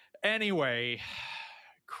anyway,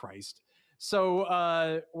 Christ.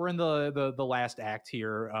 So we're in the last act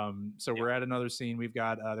here. So we're at another scene. We've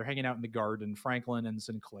got they're hanging out in the garden, Franklin and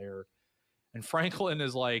Sinclair. And Franklin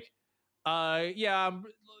is like, I'm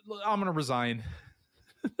gonna resign.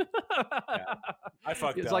 I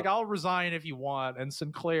fucked up. It's like, I'll resign if you want. And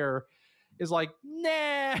Sinclair is like,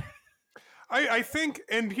 nah. I think,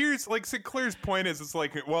 and here's like Sinclair's point is, it's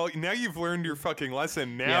like, well, now you've learned your fucking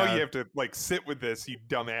lesson. Now you have to like sit with this, you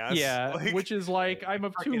dumbass. Yeah, like, which is like, I'm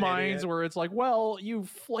of two minds where it's like, well, you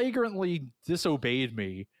flagrantly disobeyed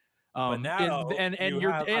me. But now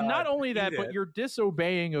and not only that, but your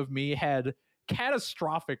disobeying of me had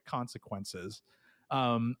catastrophic consequences.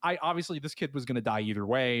 I obviously this kid was going to die either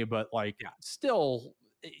way, but like still,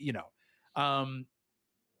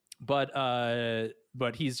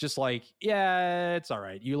 but he's just like, yeah, it's all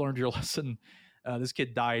right. You learned your lesson. This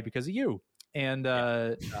kid died because of you. And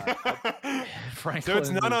Franklin, so it's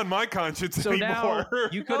not on my conscience anymore. Now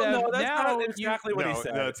you could have. No, that's now not exactly what he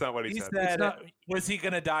said. No, that's not what he said. He said, was he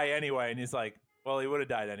going to die anyway? And he's like, well, he would have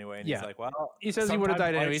died anyway. And he's like, well, he says he would have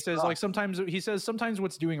died anyway. He says like sometimes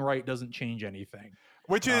what's doing right doesn't change anything.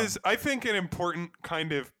 Which is, I think, an important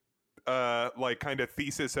kind of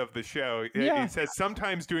thesis of the show. It says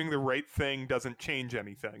sometimes doing the right thing doesn't change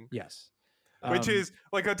anything. Yes. Which is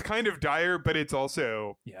like it's kind of dire, but it's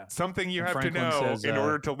also something you have Franklin to know says, in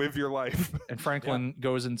order to live your life. And Franklin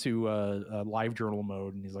goes into a live journal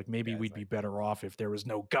mode, and he's like, maybe we'd be better off if there was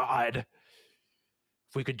no God.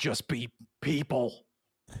 If we could just be people.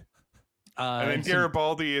 And then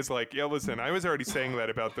Garibaldi is like, yeah, listen, I was already saying that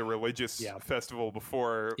about the religious festival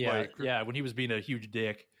before. When he was being a huge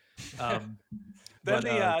dick. Then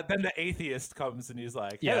the atheist comes and he's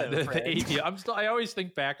like, the atheist. I always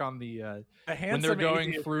think back on when they're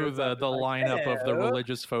going through the lineup of the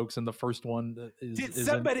religious folks, and the first one is Did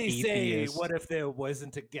somebody say, what if there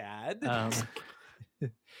wasn't a God?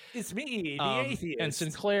 It's me, the atheist. And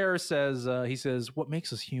Sinclair says, what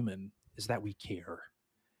makes us human is that we care.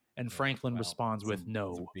 And Franklin responds with,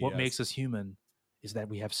 no, what makes us human is that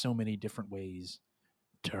we have so many different ways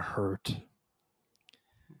to hurt.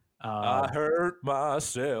 I hurt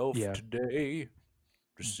myself today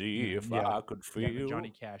to see if I could feel.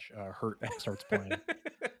 Johnny Cash hurt starts playing.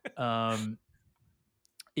 And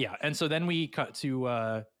so then we cut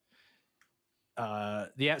to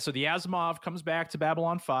the Asimov comes back to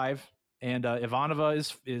Babylon 5, and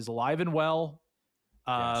Ivanova is alive and well.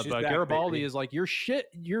 But Garibaldi is like, your shit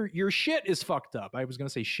is fucked up. I was gonna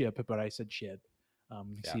say ship, but I said shit.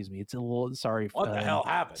 Excuse me. It's a little sorry. What the hell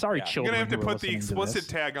happened? Sorry, children. You're gonna have to put the explicit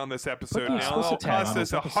tag on this episode now. It'll cost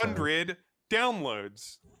us 100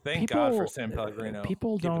 downloads. Thank God for San Pellegrino.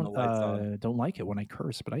 People don't like it when I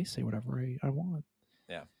curse, but I say whatever I want.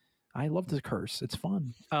 Yeah, I love to curse. It's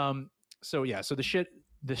fun. So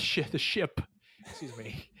the ship. Excuse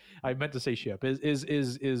me. I meant to say ship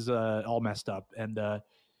is all messed up, and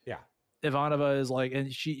Ivanova is like,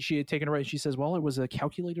 and she had taken it right. And she says, well, it was a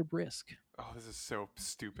calculated risk. Oh, this is so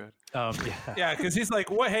stupid. Because he's like,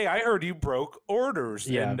 well, hey, I heard you broke orders,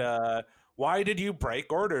 and why did you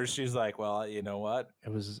break orders? She's like, well, you know what?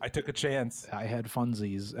 I took a chance. I had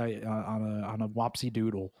funsies on a whoopsie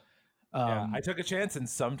doodle. I took a chance, and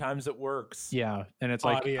sometimes it works. Yeah, and it's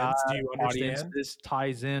audience, do you understand? Audience, this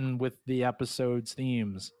ties in with the episode's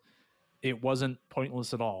themes. It wasn't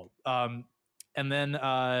pointless at all. And then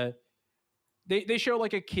they show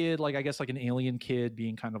like a kid, like I guess like an alien kid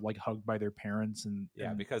being kind of like hugged by their parents, and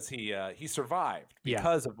because he survived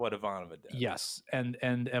because of what Ivanova did. Yes, and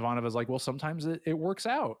Ivanova's like, well, sometimes it works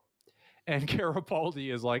out, and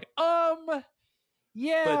Garibaldi is like, but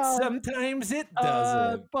sometimes it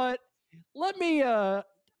doesn't. But let me.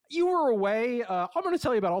 You were away. I'm going to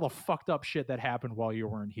tell you about all the fucked up shit that happened while you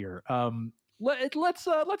weren't here. Let's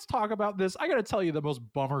talk about this. I got to tell you the most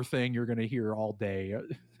bummer thing you're going to hear all day.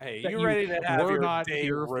 Hey, you ready to have your day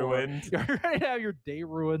ruined? You're ready to have your day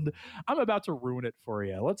ruined. I'm about to ruin it for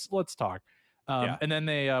you. Let's talk. And then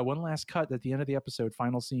they one last cut at the end of the episode.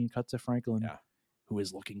 Final scene. Cut to Franklin, who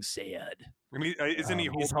is looking sad. I mean, isn't he?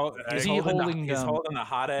 He's holding the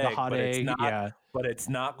hot egg. But it's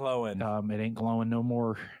not glowing. It ain't glowing no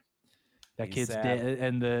more. That kid's dead.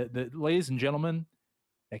 And the ladies and gentlemen,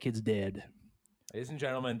 that kid's dead. Ladies and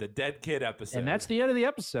gentlemen, the dead kid episode. And that's the end of the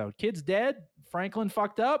episode. Kid's dead. Franklin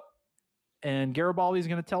fucked up. And Garibaldi's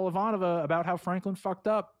going to tell Ivanova about how Franklin fucked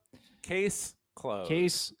up. Case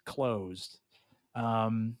closed.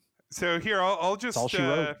 So here, I'll just. All she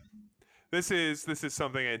wrote. This is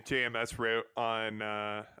something that JMS wrote on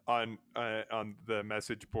the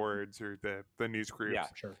message boards or the news groups. Yeah,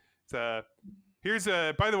 sure.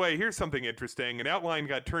 By the way, here's something interesting. An outline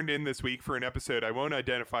got turned in this week for an episode I won't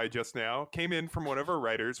identify just now. Came in from one of our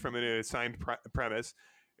writers from an assigned premise.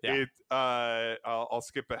 Yeah. I'll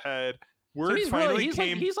skip ahead. Words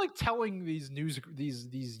he's like telling these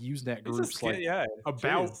Usenet groups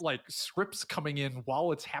about like scripts coming in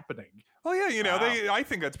while it's happening. Oh yeah, I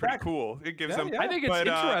think that's pretty cool. It gives them. I think it's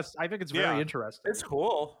interesting. I think it's very interesting. It's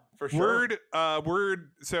cool for sure.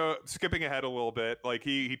 Word. So skipping ahead a little bit, like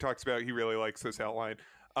he talks about he really likes this outline.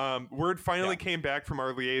 Word finally came back from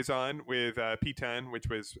our liaison with P10, which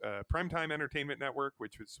was Primetime Entertainment Network,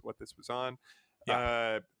 which was what this was on.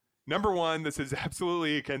 Yeah. Number one, this is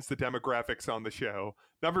absolutely against the demographics on the show.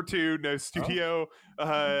 Number two, no studio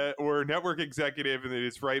or network executive in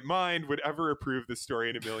his right mind would ever approve this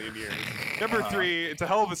story in a million years. Number three, it's a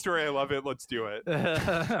hell of a story. I love it. Let's do it.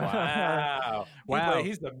 Wow.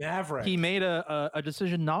 He's the maverick. He made a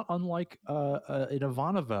decision not unlike an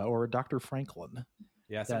Ivanova or a Dr. Franklin.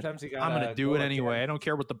 Yeah, sometimes I'm going to do it anyway. I don't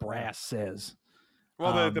care what the brass says.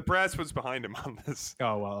 Well, the brass was behind him on this.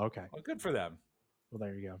 Oh, well, okay. Well, good for them. Well,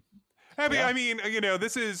 there you go. I mean,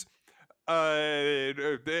 this is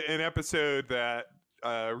an episode that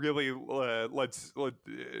really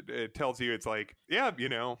it tells you it's like,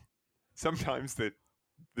 sometimes the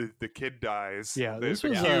the kid dies. Yeah, the, this the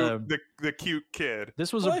was cute, the cute kid.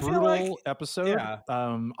 This was Well, a I feel brutal like- episode. yeah.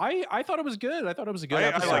 I thought it was good. I thought it was a good I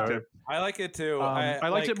episode. liked it. I like it too. I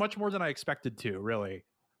liked like- it much more than I expected to. Really.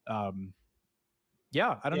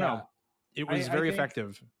 Yeah, I don't Yeah. know. It was I very think-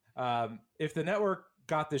 effective. If the network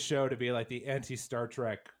got the show to be like the anti-Star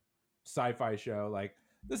Trek sci-fi show, like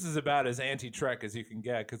this is about as anti-Trek as you can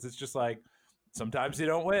get, because it's just like sometimes you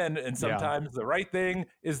don't win and sometimes the right thing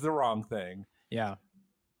is the wrong thing. Yeah.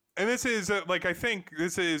 And this is like, I think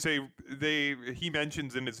this is he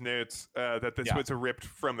mentions in his notes that this was a ripped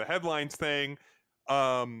from the headlines thing.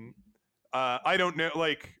 I don't know,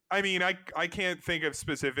 like, I mean, I can't think of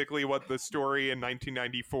specifically what the story in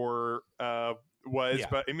 1994 was,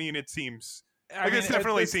 but I mean, it seems like this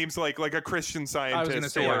definitely seems like a Christian Scientist. I was going to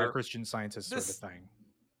say or like a Christian Scientist sort of thing.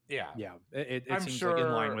 Yeah. Yeah. It I'm seems sure, like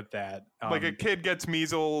in line with that. Like a kid gets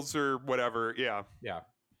measles or whatever. Yeah. Yeah.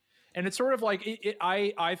 And it's sort of like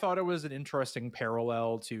I thought it was an interesting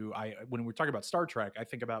parallel to when we're talking about Star Trek, I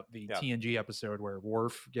think about the TNG episode where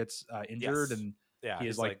Worf gets injured and he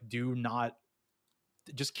is like, do not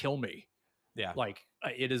just kill me. Yeah. Like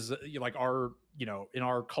it is like our, in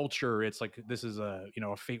our culture, it's like, this is a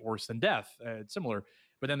fate worse than death. It's similar.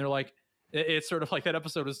 But then they're like, it's sort of like that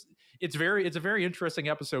episode it's a very interesting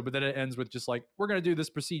episode, but then it ends with just like, we're going to do this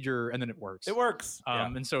procedure and then it works. It works.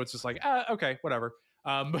 And so it's just like, okay, whatever.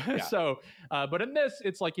 But in this,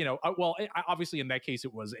 it's like, obviously in that case,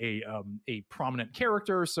 it was a prominent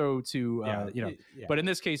character. So but in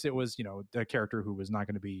this case, it was, the character who was not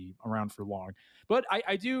going to be around for long. But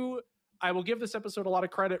I will give this episode a lot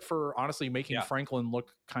of credit for honestly making Franklin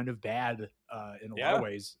look kind of bad in a lot of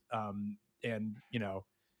ways.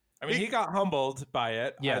 I mean, he got humbled by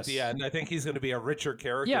it at the end. I think he's going to be a richer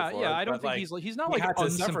character. I don't think he's not like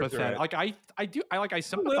unsympathetic. Like I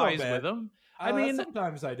sympathize with him. I mean,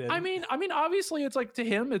 sometimes I did. I mean, obviously, it's like to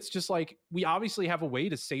him, it's just like we obviously have a way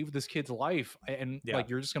to save this kid's life, and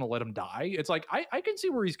like you're just gonna let him die. It's like I can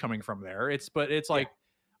see where he's coming from there. It's like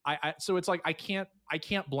so it's like I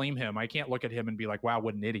can't blame him. I can't look at him and be like, wow,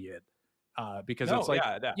 what an idiot, because it's like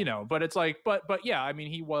but it's like but yeah, I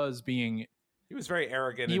mean, he was very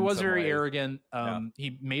arrogant. He was very arrogant.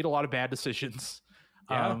 He made a lot of bad decisions.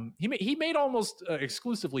 He made almost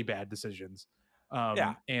exclusively bad decisions.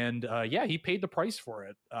 And he paid the price for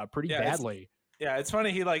it pretty badly. It's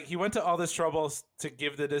funny. He went to all this trouble to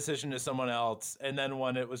give the decision to someone else, and then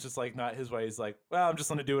when it was just like not his way, he's like, well, I'm just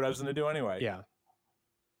going to do what I was going to do anyway. Yeah.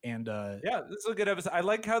 And this is a good episode. I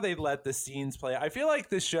like how they let the scenes play. I feel like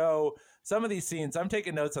this show, some of these scenes, I'm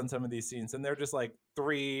taking notes on some of these scenes, and they're just like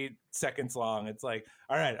 3 seconds long. It's like,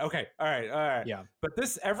 all right, okay, all right. Yeah. But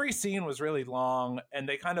every scene was really long, and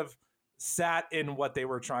they kind of sat in what they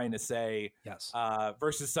were trying to say. Yes.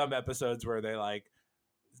 Versus some episodes where they like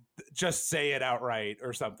just say it outright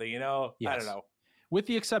or something, Yes. I don't know. With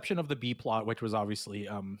the exception of the B plot, which was obviously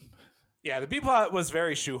the B plot was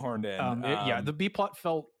very shoehorned in. The B plot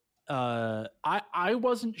felt I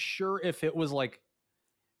wasn't sure if it was like,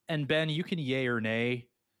 and Ben, you can yay or nay.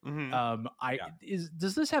 Mm-hmm.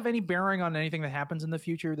 Does this have any bearing on anything that happens in the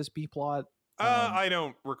future, this B plot? I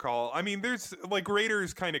don't recall. I mean, there's like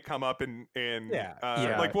Raiders kind of come up and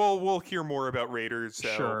like we'll hear more about Raiders.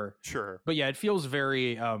 So, sure. But yeah, it feels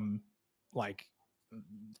very like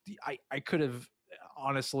I could have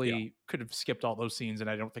honestly could have skipped all those scenes and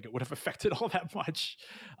I don't think it would have affected all that much.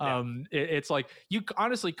 It's like you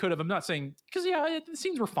honestly could have. I'm not saying because the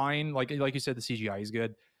scenes were fine. Like you said, the CGI is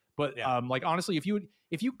good. But like honestly, if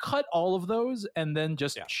you cut all of those and then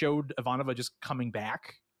just showed Ivanova just coming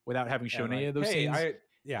back without having shown any of those scenes,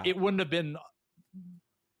 it wouldn't have been.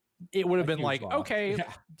 It would have been like, okay,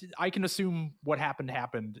 I can assume what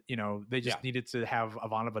happened. They just needed to have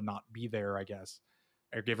Ivanova not be there, I guess,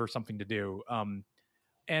 or give her something to do.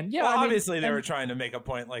 And obviously they were trying to make a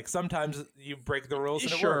point. Like sometimes you break the rules.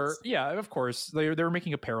 And it works. Yeah, of course they were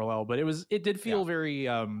making a parallel, but it did feel very.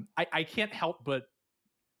 I can't help but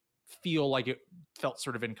feel like it felt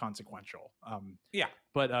sort of inconsequential.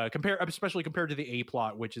 But especially compared to the A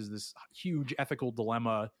plot, which is this huge ethical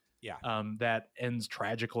dilemma. That ends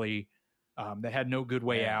tragically. That had no good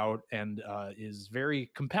way out and is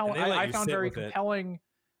very compelling. I found very compelling.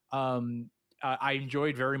 I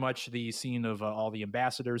enjoyed very much the scene of all the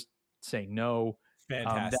ambassadors saying no.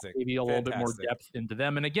 Fantastic. That maybe a little bit more depth into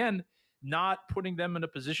them. And again, not putting them in a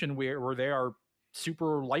position where they are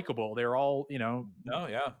super likable. They're all,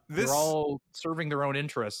 they're all serving their own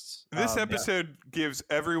interests. This episode gives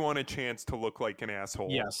everyone a chance to look like an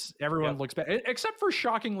asshole. Yes, everyone looks bad, except for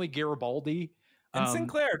shockingly Garibaldi. And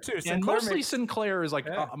Sinclair too. Sinclair is like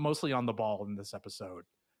mostly on the ball in this episode.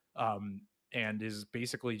 and is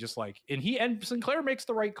basically just like, and Sinclair makes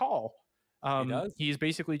the right call. He does? He's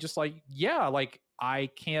basically just like, yeah, like I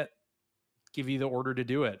can't give you the order to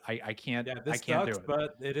do it. I can't. Yeah, this I can't sucks, do it.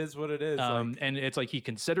 but it is what it is. And it's like he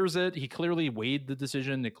considers it. He clearly weighed the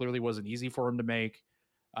decision. It clearly wasn't easy for him to make.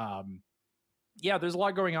 Yeah, there's a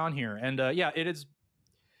lot going on here, and yeah, it is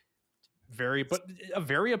a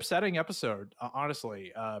very upsetting episode.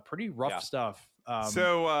 Honestly, pretty rough stuff.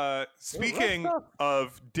 So speaking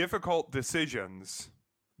of difficult decisions,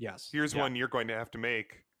 yes, here's one you're going to have to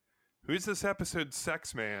make. Who's this episode's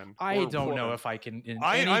sex man? I don't know if I can.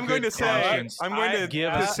 I'm going to say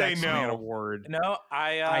give a say sex man award. No,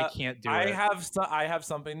 I can't do it. I have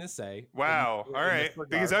something to say. Wow. All right.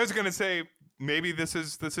 Because I was going to say maybe this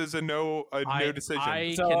is a no decision.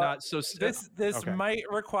 I cannot. So this okay. might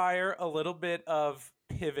require a little bit of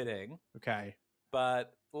pivoting. Okay.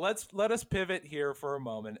 But let us pivot here for a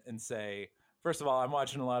moment and say, first of all, I'm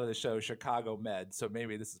watching a lot of the show Chicago Med, so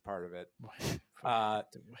maybe this is part of it.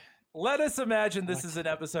 Let us imagine this is an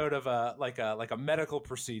episode of a medical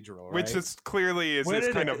procedural, right? Which is clearly is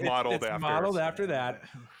kind of modeled after. Modeled after that.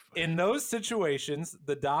 In those situations,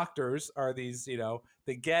 the doctors are these,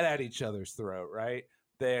 they get at each other's throat, right?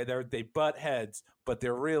 They butt heads, but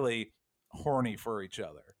they're really horny for each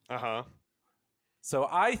other. Uh-huh. So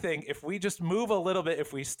I think if we just move a little bit,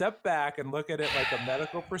 if we step back and look at it like a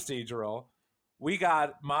medical procedural, we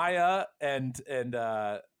got Maya and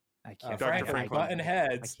I can't. Franklin button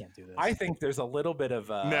heads. I can't do this. I think there's a little bit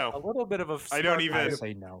of a little bit of a. I don't even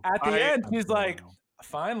say no. At the end, he's like,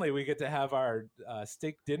 "Finally, we get to have our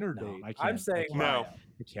steak dinner date." I'm saying no.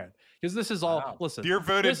 I can't because this is all. Wow. Listen, you're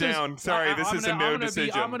voted down. Sorry, this is a no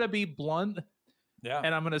decision. I'm going to be blunt. Yeah,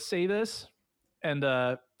 and I'm going to say this, and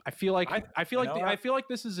I feel like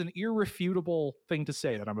this is an irrefutable thing to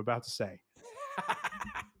say that I'm about to say.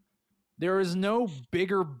 There is no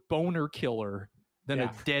bigger boner killer than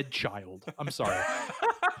a dead child. I'm sorry.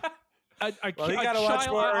 I'm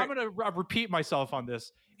going to repeat myself on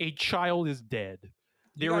this. A child is dead.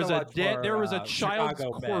 There was a child's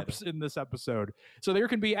corpse in this episode. So there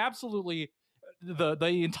can be absolutely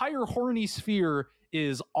the entire horny sphere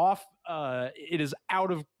is off. It is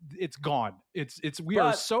out of. It's gone. We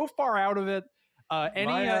are so far out of it.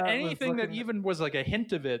 Anything that even was like a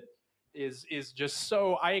hint of it is just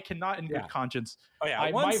so I cannot in good conscience. Oh yeah,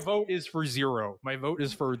 my vote is for 0. My vote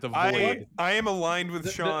is for the void. I am aligned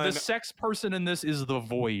with Sean. The sex person in this is the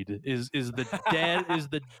void. Is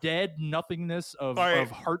the dead nothingness of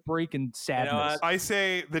heartbreak and sadness. You know I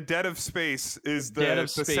say the dead of space is the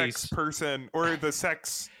sex person or the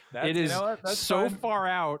sex. It is so far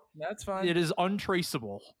out. That's fine. It is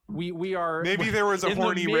untraceable. We are maybe there was a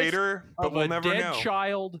horny raider, but we'll never know.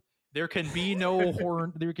 Child. There can be no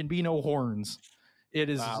horn. There can be no horns. It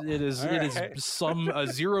is a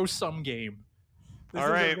zero sum game. This is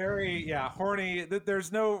a very horny.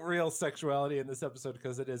 There's no real sexuality in this episode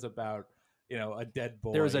because it is about a dead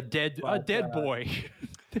boy. There's a dead boy.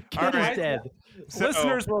 The kid is dead.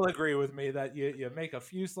 Listeners will agree with me that you make a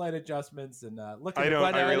few slight adjustments and look at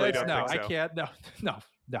I really don't think so. I can't. No.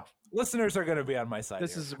 Listeners are going to be on my side.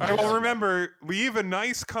 This is. Well, remember, leave a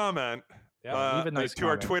nice comment. Leave a nice to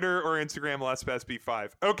our Twitter or Instagram, LessBestB5.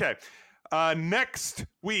 Okay. Next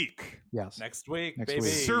week. Yes. Next week, Next baby.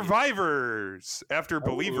 week. Survivors. After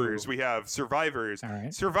Believers, we have Survivors. All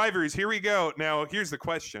right. Survivors, here we go. Now, here's the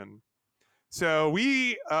question. So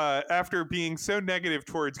we, after being so negative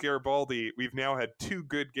towards Garibaldi, we've now had 2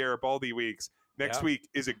 good Garibaldi weeks. Next week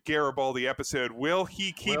is a Garibaldi episode. Will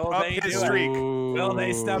he keep up his streak? Will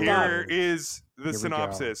they step up? Here is the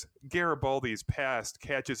synopsis. Garibaldi's past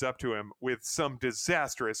catches up to him with some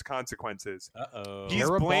disastrous consequences. Uh-oh. He's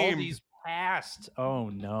Garibaldi's past. Oh,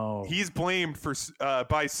 no. He's blamed for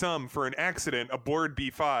by some for an accident aboard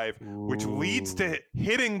B5, which leads to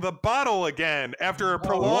hitting the bottle again after a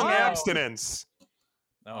prolonged abstinence.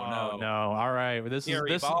 Oh no! All right, this is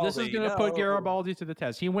going to put Garibaldi to the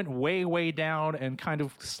test. He went way down and kind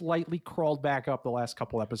of slightly crawled back up the last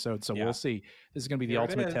couple episodes. So we'll see. This is going to be the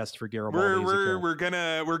ultimate test for Garibaldi.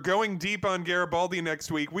 We're going deep on Garibaldi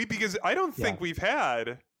next week. Because I don't think we've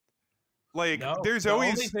had there's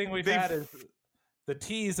always only thing we've had is the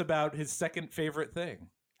tease about his second favorite thing.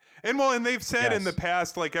 And they've said in the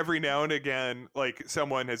past, every now and again,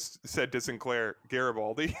 someone has said to Sinclair,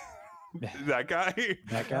 Garibaldi. That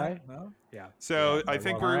guy? No? Yeah. So I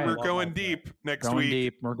think we're going deep next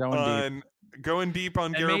week. We're going deep. Going deep on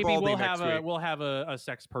and Garibaldi maybe next week. We'll have a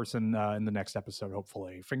sex person in the next episode,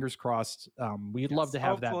 hopefully. Fingers crossed. We'd love to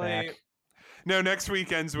have that back. No, next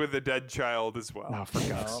week ends with a dead child as well. Oh, for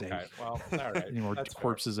God's sake. Okay. Well, all right. Any more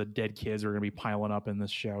corpses of dead kids are going to be piling up in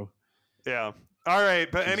this show. Yeah. All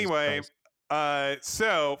right. But Jesus anyway, Christ.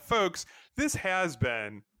 So, folks, this has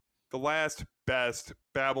been the last best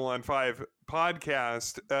Babylon 5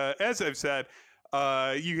 podcast. As I've said,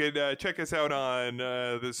 you can check us out on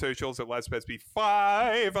the socials at Last Best Be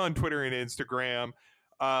 5 on Twitter and Instagram.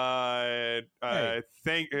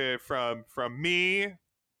 From me,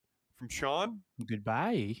 from Sean.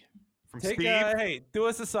 Goodbye. From Take Steve. hey, do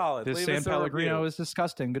us a solid. This Leave San us a Pellegrino review. is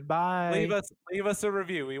disgusting. Goodbye. Leave us a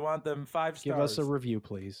review. We want them 5 stars. Give us a review,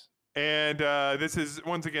 please. And this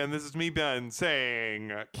is me, Ben,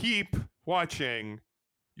 saying keep watching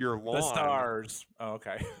your lawn. The stars. Oh,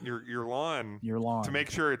 okay. Your lawn. Your lawn. To make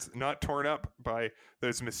sure it's not torn up by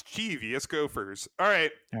those mischievous gophers. All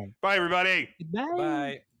right. All right. Bye, everybody. Goodbye.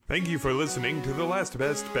 Bye. Thank you for listening to the Last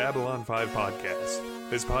Best Babylon 5 podcast.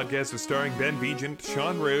 This podcast is starring Ben Vigent,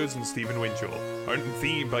 Sean Rose, and Stephen Winchell. Art and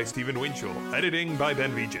theme by Stephen Winchell. Editing by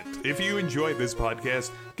Ben Vigent. If you enjoyed this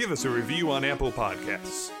podcast, give us a review on Apple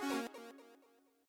Podcasts.